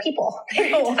treated like people. They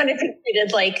don't want to be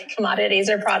treated like commodities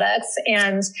or products.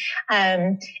 And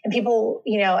people,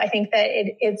 I think that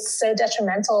it's so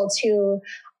detrimental to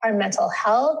our mental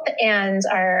health and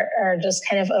our just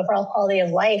kind of overall quality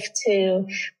of life to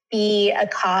be a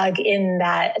cog in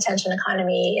that attention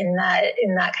economy, in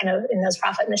those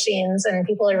profit machines, and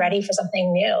people are ready for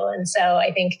something new. And so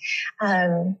I think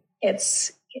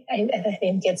it's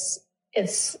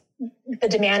the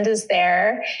demand is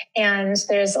there, and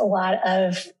there's a lot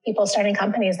of people starting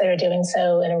companies that are doing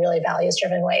so in a really values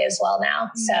driven way as well now.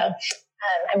 Mm-hmm. So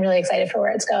I'm really excited for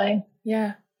where it's going.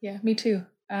 Yeah, me too.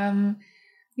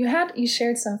 You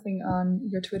shared something on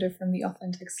your Twitter from the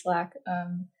AuthenTech Slack,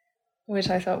 which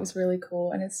I thought was really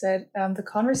cool. And it said, the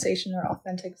conversation in our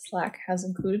AuthenTech Slack has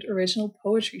included original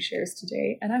poetry shares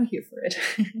today, and I'm here for it.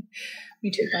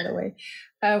 Me too, by the way.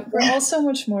 We're all so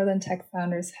much more than tech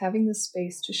founders. Having the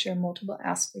space to share multiple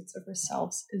aspects of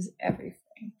ourselves is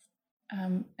everything.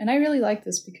 And I really like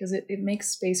this because it makes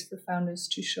space for founders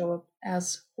to show up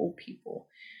as whole people.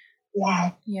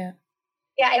 Yeah,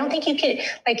 I don't think you could,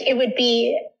 it would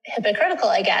be hypocritical,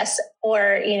 I guess, or,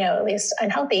 at least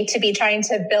unhealthy to be trying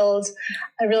to build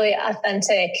a really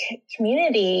authentic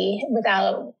community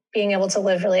without being able to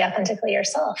live really authentically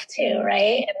yourself too,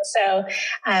 right? And so,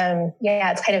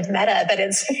 it's kind of meta, but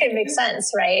it makes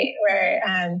sense, right?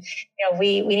 Where,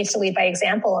 we need to lead by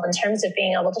example in terms of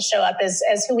being able to show up as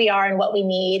who we are and what we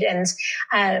need. And,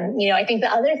 I think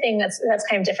the other thing that's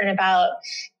kind of different about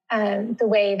the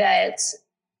way that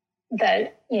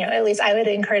at least I would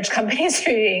encourage companies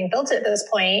who are being built at this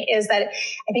point is that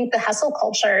I think the hustle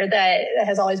culture that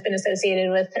has always been associated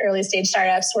with early stage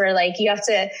startups, where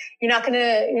you're not going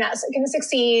to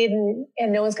succeed,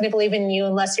 and no one's going to believe in you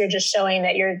unless you're just showing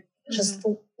that you're just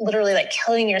literally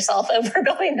killing yourself over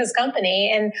building this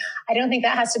company. And I don't think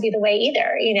that has to be the way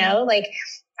either.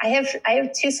 I have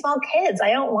two small kids.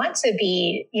 I don't want to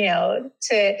be,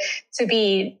 to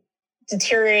be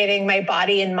deteriorating my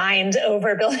body and mind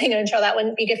over building a show. That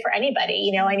wouldn't be good for anybody.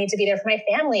 I need to be there for my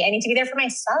family. I need to be there for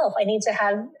myself. I need to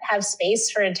have space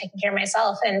for taking care of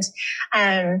myself. And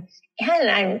I'm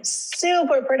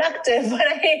super productive when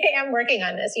I am working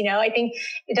on this. I think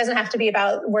it doesn't have to be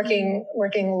about working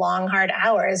long, hard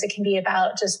hours. It can be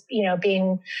about just,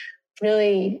 being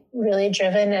really, really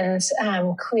driven and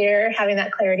clear, having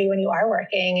that clarity when you are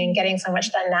working and getting so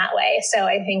much done that way. So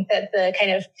I think that the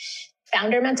kind of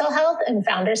founder mental health and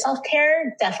founder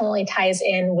self-care definitely ties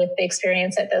in with the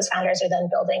experience that those founders are then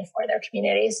building for their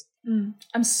communities.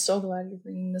 I'm so glad you're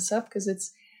bringing this up, because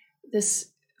it's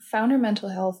this founder mental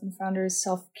health and founder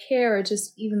self-care,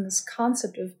 just even this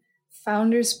concept of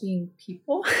founders being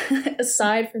people,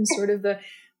 aside from sort of the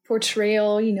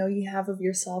portrayal, you have of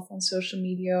yourself on social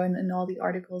media and all the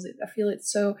articles. I feel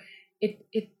it's so, it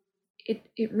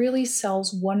really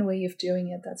sells one way of doing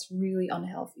it that's really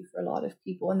unhealthy for a lot of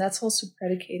people. And that's also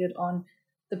predicated on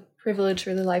the privilege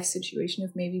or the life situation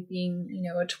of maybe being,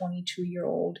 a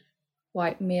 22-year-old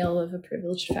white male of a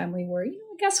privileged family where,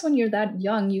 I guess when you're that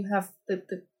young, you have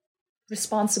the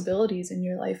responsibilities in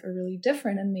your life are really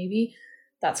different. And maybe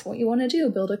that's what you want to do,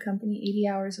 build a company 80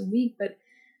 hours a week. But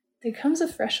there comes a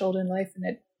threshold in life,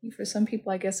 and for some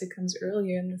people, I guess it comes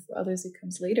earlier, and for others it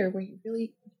comes later, where you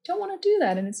really don't want to do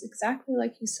that. And it's exactly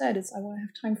like you said, I want to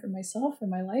have time for myself, for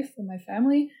my life, for my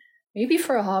family, maybe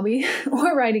for a hobby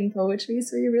or writing poetry.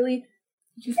 So you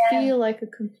feel like a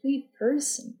complete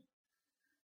person.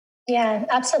 Yeah,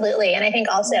 absolutely. And I think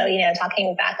also,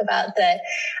 talking back about the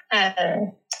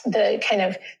kind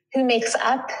of who makes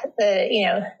up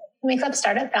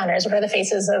startup founders, what are the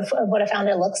faces of what a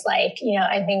founder looks like?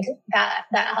 I think that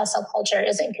hustle culture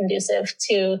isn't conducive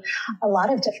to a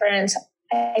lot of different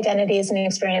identities and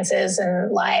experiences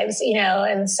and lives,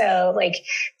 and so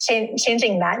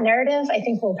changing that narrative, I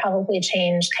think will probably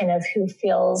change kind of who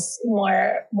feels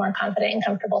more confident and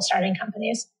comfortable starting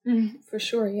companies. For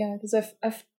sure. Yeah. Because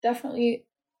I've definitely,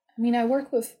 I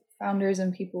work with founders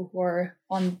and people who are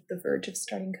on the verge of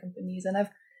starting companies, and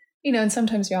and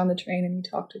sometimes you're on the train and you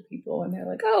talk to people and they're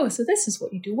like, oh, so this is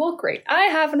what you do. Well, great. I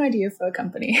have an idea for a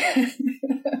company.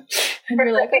 And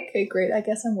you're like, okay, great. I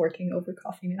guess I'm working over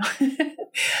coffee now.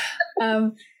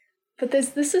 But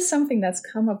this is something that's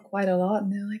come up quite a lot.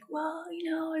 And they're like, well,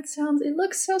 it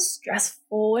looks so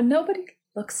stressful and nobody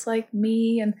looks like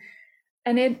me. And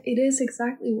it is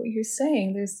exactly what you're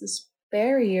saying. There's this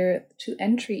barrier to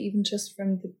entry, even just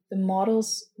from the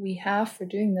models we have for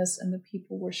doing this and the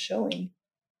people we're showing.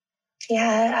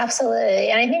 Yeah, absolutely.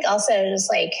 And I think also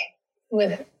just like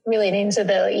with relating to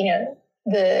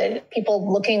the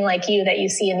people looking like you that you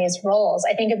see in these roles,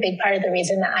 I think a big part of the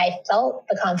reason that I felt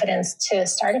the confidence to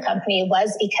start a company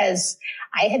was because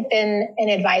I had been an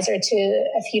advisor to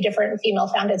a few different female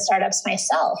founded startups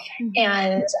myself. Mm-hmm.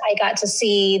 And I got to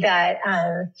see that,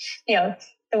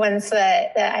 the ones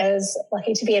that I was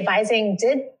lucky to be advising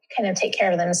did kind of take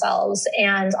care of themselves.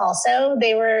 And also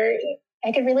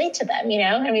I could relate to them,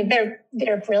 I mean,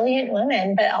 they're brilliant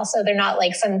women, but also they're not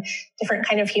like some different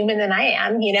kind of human than I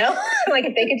am, like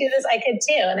if they could do this, I could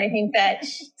too. And I think that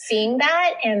seeing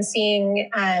that and seeing,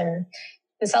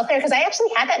 the self-care, because I actually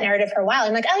had that narrative for a while.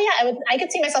 I'm like, oh yeah, I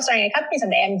could see myself starting a company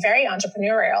someday. I'm very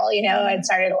entrepreneurial, I'd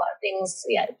started a lot of things,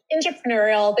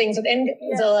 entrepreneurial things within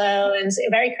Zillow and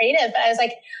very creative. But I was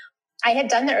like, I had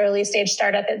done the early stage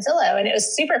startup at Zillow and it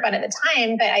was super fun at the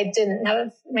time, but I didn't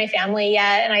have my family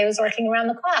yet. And I was working around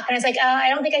the clock and I was like, oh, I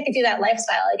don't think I could do that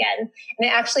lifestyle again. And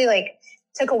it actually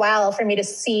took a while for me to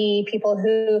see people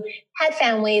who had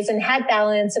families and had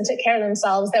balance and took care of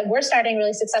themselves that were starting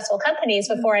really successful companies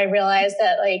before I realized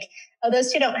that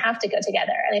those two don't have to go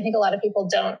together. And I think a lot of people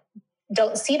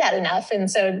don't see that enough. And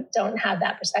so don't have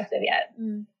that perspective yet.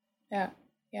 Mm. Yeah.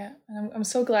 And I'm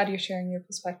so glad you're sharing your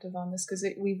perspective on this because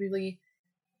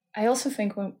I also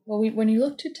think when you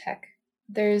look to tech,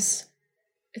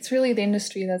 it's really the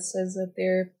industry that says that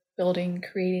they're building,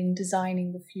 creating,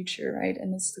 designing the future, right?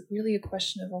 And it's really a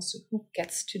question of also who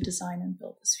gets to design and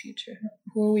build this future.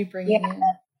 Who are we bringing in?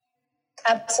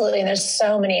 Absolutely. And there's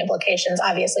so many implications.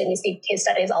 Obviously, we see case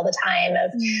studies all the time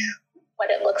of what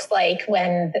it looks like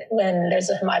when there's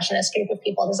a homogenous group of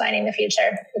people designing the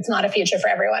future. It's not a future for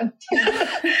everyone.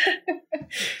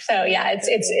 So yeah,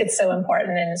 it's so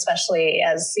important. And especially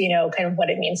as, kind of what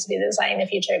it means to be designing the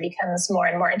future becomes more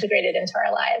and more integrated into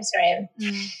our lives, right?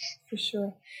 For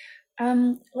sure.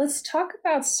 Let's talk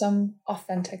about some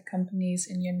AuthenTech companies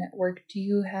in your network. Do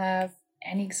you have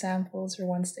any examples or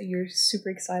ones that you're super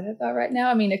excited about right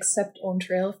now? I mean, except On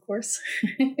Trail, of course.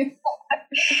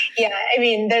 Yeah, I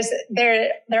mean,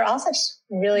 they're all such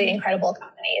really incredible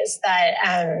companies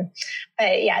that,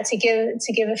 but yeah, to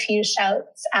give a few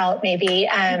shouts out, maybe,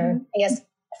 I guess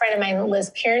a friend of mine,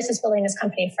 Liz Pierce, is building this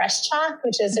company, Fresh Chalk,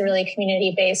 which is a really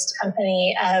community-based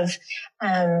company of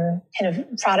kind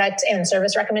of product and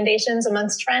service recommendations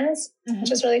amongst friends,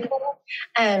 which is really cool.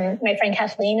 My friend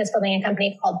Kathleen is building a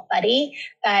company called Buddy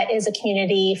that is a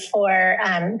community for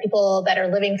people that are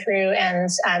living through and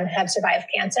have survived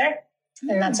cancer.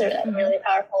 And that's a really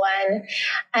powerful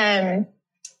one.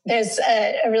 There's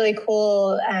a really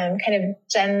cool kind of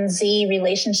Gen Z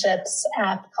relationships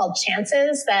app called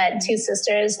Chances that two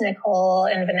sisters, Nicole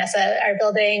and Vanessa, are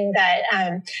building that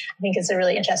I think is a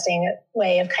really interesting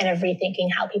way of kind of rethinking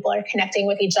how people are connecting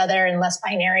with each other in less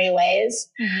binary ways.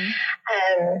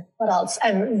 What else?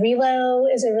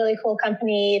 Relo is a really cool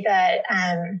company that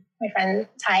my friend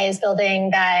Ty is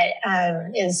building that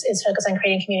is focused on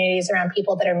creating communities around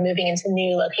people that are moving into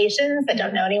new locations that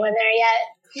don't know anyone there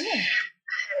yet.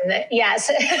 Yeah,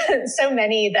 so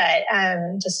many that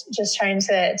just trying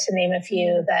to name a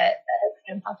few that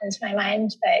kind of popped into my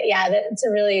mind. But yeah, it's a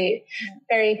really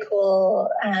very cool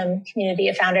community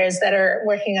of founders that are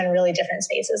working on really different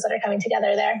spaces that are coming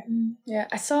together there. Yeah,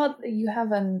 I saw you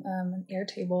have an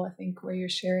Airtable, I think, where you're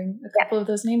sharing a couple of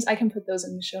those names. I can put those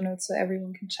in the show notes so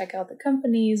everyone can check out the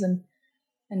companies and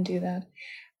do that.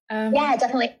 Yeah,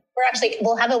 definitely.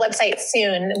 We'll have a website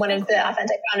soon. One of the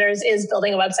AuthenTech founders is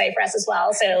building a website for us as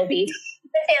well. So it'll be a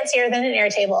bit fancier than an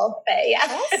Airtable, but yeah.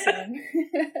 Awesome.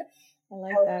 I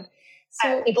like that.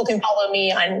 So people can follow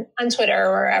me on Twitter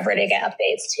or wherever to get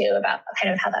updates too about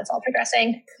kind of how that's all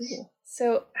progressing. Cool.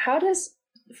 So how does,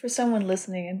 for someone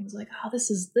listening and who's like, oh,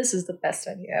 this is the best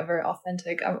idea ever,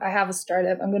 AuthenTech, I have a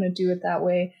startup, I'm going to do it that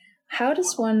way. How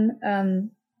does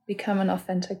one become an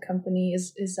AuthenTech company?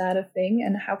 Is that a thing?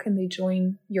 And how can they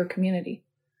join your community?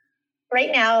 Right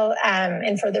now,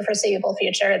 and for the foreseeable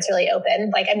future, it's really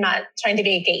open. Like, I'm not trying to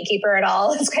be a gatekeeper at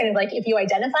all. It's kind of like, if you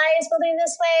identify as building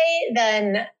this way,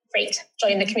 then great,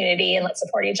 join the community and let's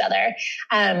support each other.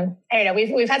 I don't know.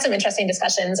 We've had some interesting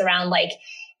discussions around, like,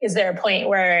 is there a point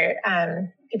where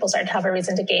people start to have a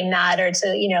reason to game that, or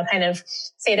to, kind of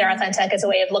say they're AuthenTech as a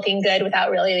way of looking good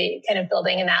without really kind of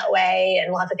building in that way.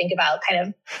 And we'll have to think about kind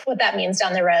of what that means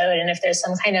down the road, and if there's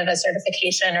some kind of a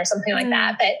certification or something like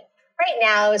that. But right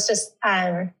now it's just,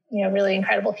 really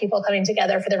incredible people coming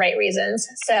together for the right reasons.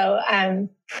 So, I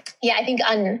think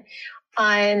on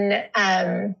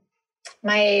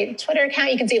my Twitter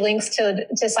account. You can see links to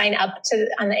sign up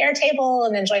on the Airtable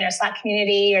and then join our Slack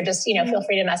community, or just, feel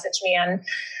free to message me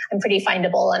I'm pretty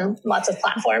findable on lots of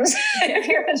platforms if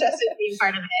you're interested in being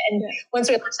part of it. And once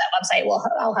we launch that website,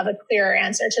 I'll have a clearer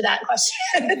answer to that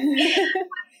question.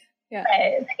 Yeah.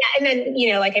 And then,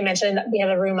 like I mentioned, we have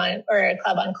a a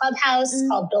club on Clubhouse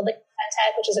called Building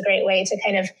AuthenTech, which is a great way to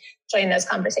kind of join those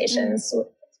conversations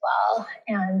as well.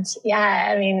 And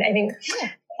I think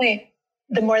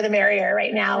the more the merrier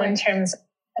right now in terms of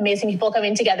amazing people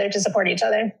coming together to support each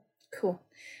other. Cool.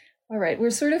 All right. We're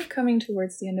sort of coming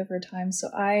towards the end of our time. So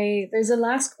there's a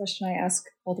last question I ask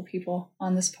all the people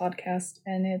on this podcast.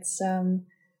 And it's,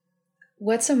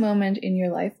 what's a moment in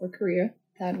your life or career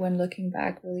that, when looking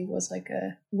back, really was like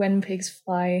a when pigs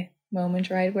fly moment,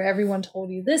 right? Where everyone told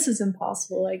you this is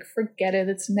impossible, like forget it,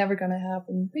 it's never going to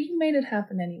happen, but you made it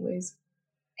happen anyways.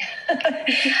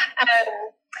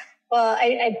 Well,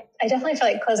 I definitely feel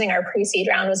like closing our pre-seed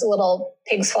round was a little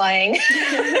pigs flying.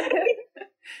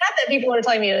 Not that people were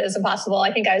telling me it was impossible.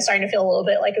 I think I was starting to feel a little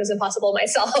bit like it was impossible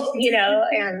myself,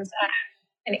 and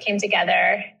it came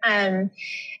together. I've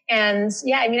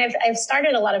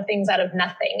started a lot of things out of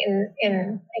nothing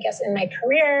in my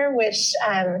career, which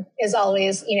is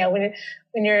always, when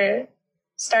you're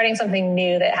starting something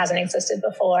new that hasn't existed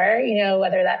before,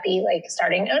 whether that be like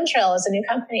starting OwnTrail as a new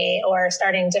company, or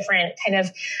starting different kind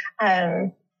of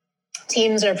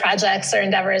teams or projects or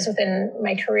endeavors within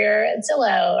my career at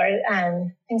Zillow,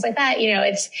 or things like that.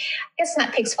 It's, I guess,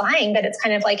 not pigs flying, but it's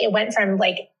kind of like it went from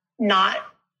like not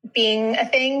being a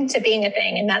thing to being a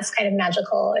thing. And that's kind of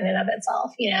magical in and of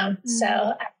itself, Mm-hmm.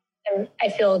 So I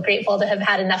feel grateful to have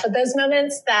had enough of those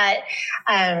moments that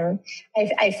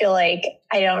I feel like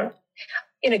I don't,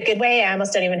 in a good way, I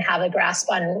almost don't even have a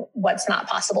grasp on what's not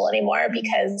possible anymore,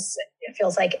 because it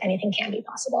feels like anything can be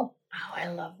possible. Oh, I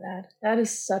love that. That is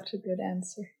such a good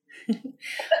answer.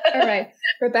 All right,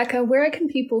 Rebekah, where can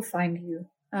people find you?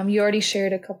 You already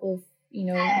shared a couple of,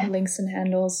 links and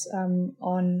handles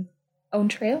on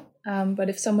OwnTrail. But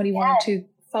if somebody wanted to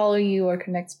follow you or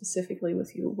connect specifically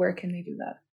with you, where can they do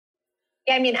that?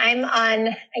 Yeah, I'm on,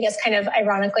 I guess kind of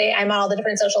ironically, I'm on all the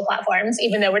different social platforms,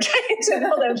 even though we're trying to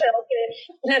build OwnTrail to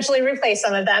potentially replace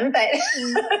some of them. But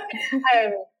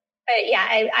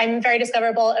I'm very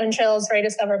discoverable. OwnTrail is very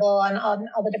discoverable on all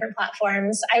the different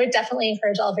platforms. I would definitely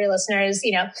encourage all of your listeners,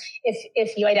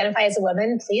 if you identify as a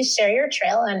woman, please share your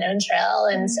trail on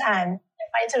OwnTrail and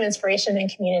find some inspiration and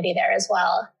community there as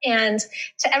well. And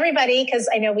to everybody, because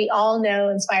I know we all know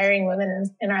inspiring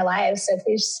women in our lives, so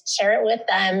please share it with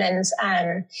them.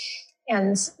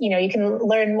 And you can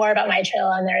learn more about my trail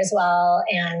on there as well,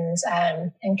 and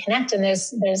connect. And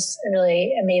there's a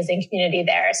really amazing community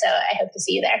there. So I hope to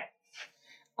see you there.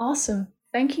 Awesome.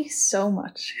 Thank you so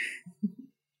much.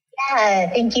 Yeah,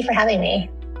 thank you for having me.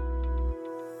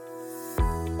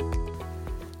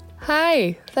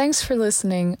 Hi, thanks for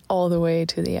listening all the way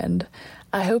to the end.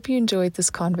 I hope you enjoyed this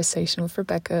conversation with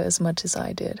Rebekah as much as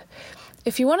I did.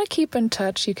 If you want to keep in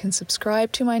touch, you can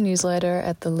subscribe to my newsletter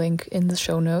at the link in the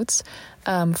show notes.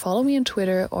 Follow me on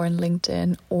Twitter or on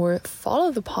LinkedIn, or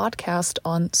follow the podcast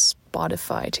on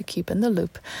Spotify to keep in the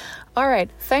loop. All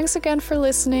right, thanks again for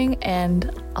listening,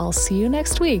 and I'll see you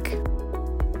next week.